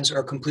misunderstands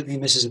or completely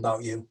misses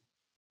about you,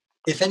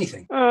 if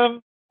anything?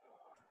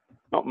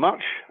 Not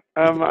much.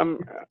 I'm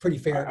Pretty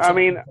fair. I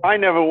mean, I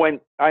never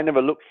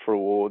looked for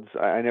awards.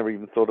 I never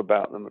even thought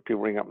about them.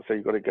 People ring up and say,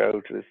 you've got to go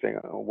to this thing.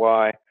 I don't know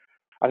why.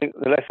 I think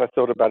the less I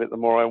thought about it, the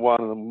more I won.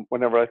 And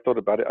whenever I thought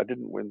about it, I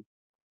didn't win.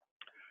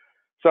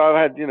 So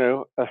I've had,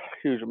 a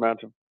huge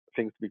amount of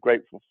things to be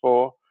grateful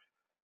for.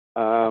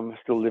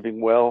 Still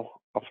living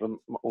well off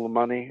all the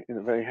money,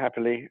 very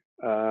happily,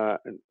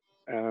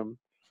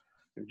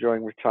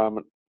 enjoying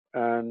retirement.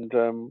 And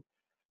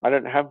I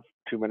don't have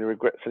too many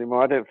regrets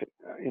anymore. I don't think,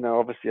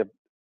 obviously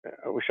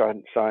I wish I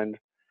hadn't signed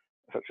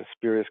such a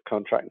spurious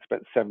contract and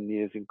spent 7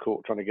 years in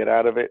court trying to get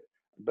out of it.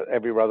 But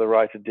every other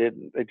writer did.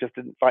 And they just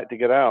didn't fight to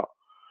get out.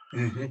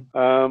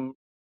 Mm-hmm.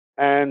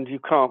 And you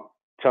can't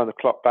turn the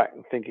clock back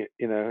and think,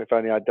 if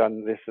only I'd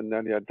done this and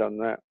only I'd done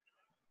that.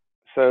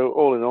 So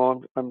all in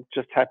all, I'm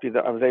just happy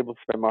that I was able to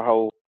spend my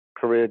whole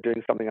career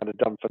doing something I'd have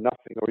done for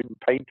nothing or even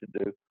paid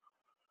to do.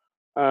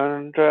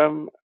 And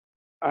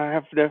I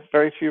have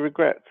very few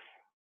regrets.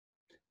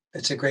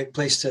 It's a great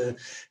place to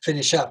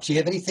finish up. Do you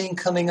have anything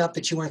coming up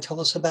that you want to tell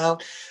us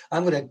about?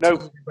 I'm going to tell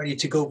everybody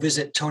to go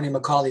visit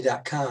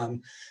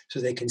TonyMcCauley.com so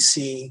they can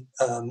see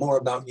more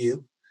about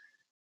you.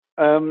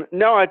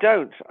 No, I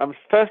don't.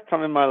 First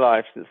time in my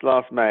life since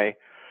last May,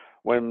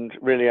 when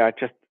really I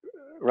just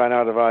ran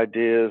out of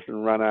ideas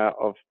and ran out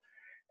of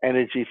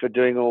energy for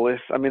doing all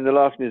this. I mean, the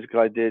last musical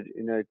I did,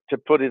 to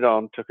put it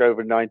on took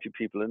over 90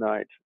 people a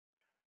night.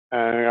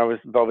 And I was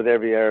involved with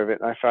every area of it.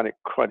 And I found it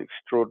quite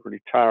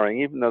extraordinarily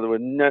tiring, even though there were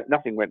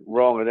nothing went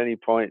wrong at any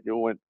point. It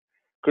all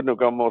couldn't have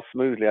gone more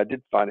smoothly. I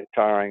did find it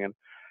tiring. And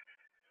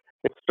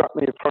it struck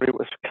me it probably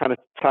was kind of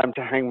time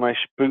to hang my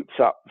boots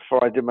up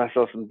before I did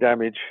myself some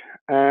damage.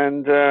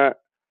 And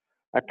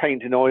I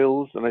paint in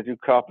oils and I do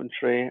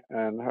carpentry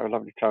and have a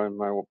lovely time with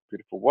my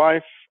beautiful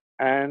wife.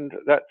 And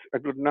that's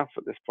good enough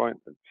at this point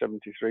at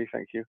 73.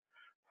 Thank you.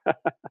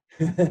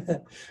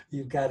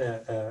 You've got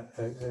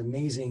an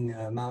amazing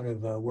amount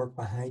of work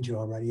behind you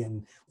already,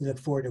 and we look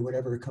forward to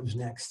whatever comes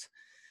next.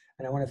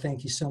 And I want to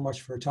thank you so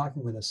much for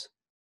talking with us.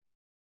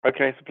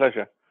 Okay, it's a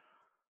pleasure.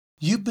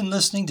 You've been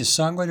listening to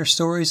Songwriter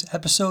Stories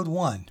Episode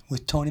 1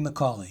 with Tony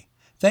McCauley.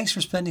 Thanks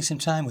for spending some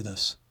time with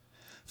us.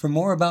 For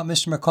more about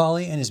Mr.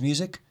 McCauley and his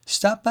music,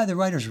 stop by the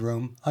writer's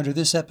room under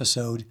this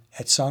episode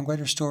at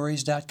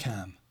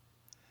songwriterstories.com.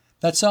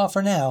 That's all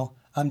for now.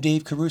 I'm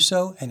Dave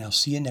Caruso, and I'll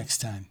see you next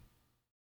time.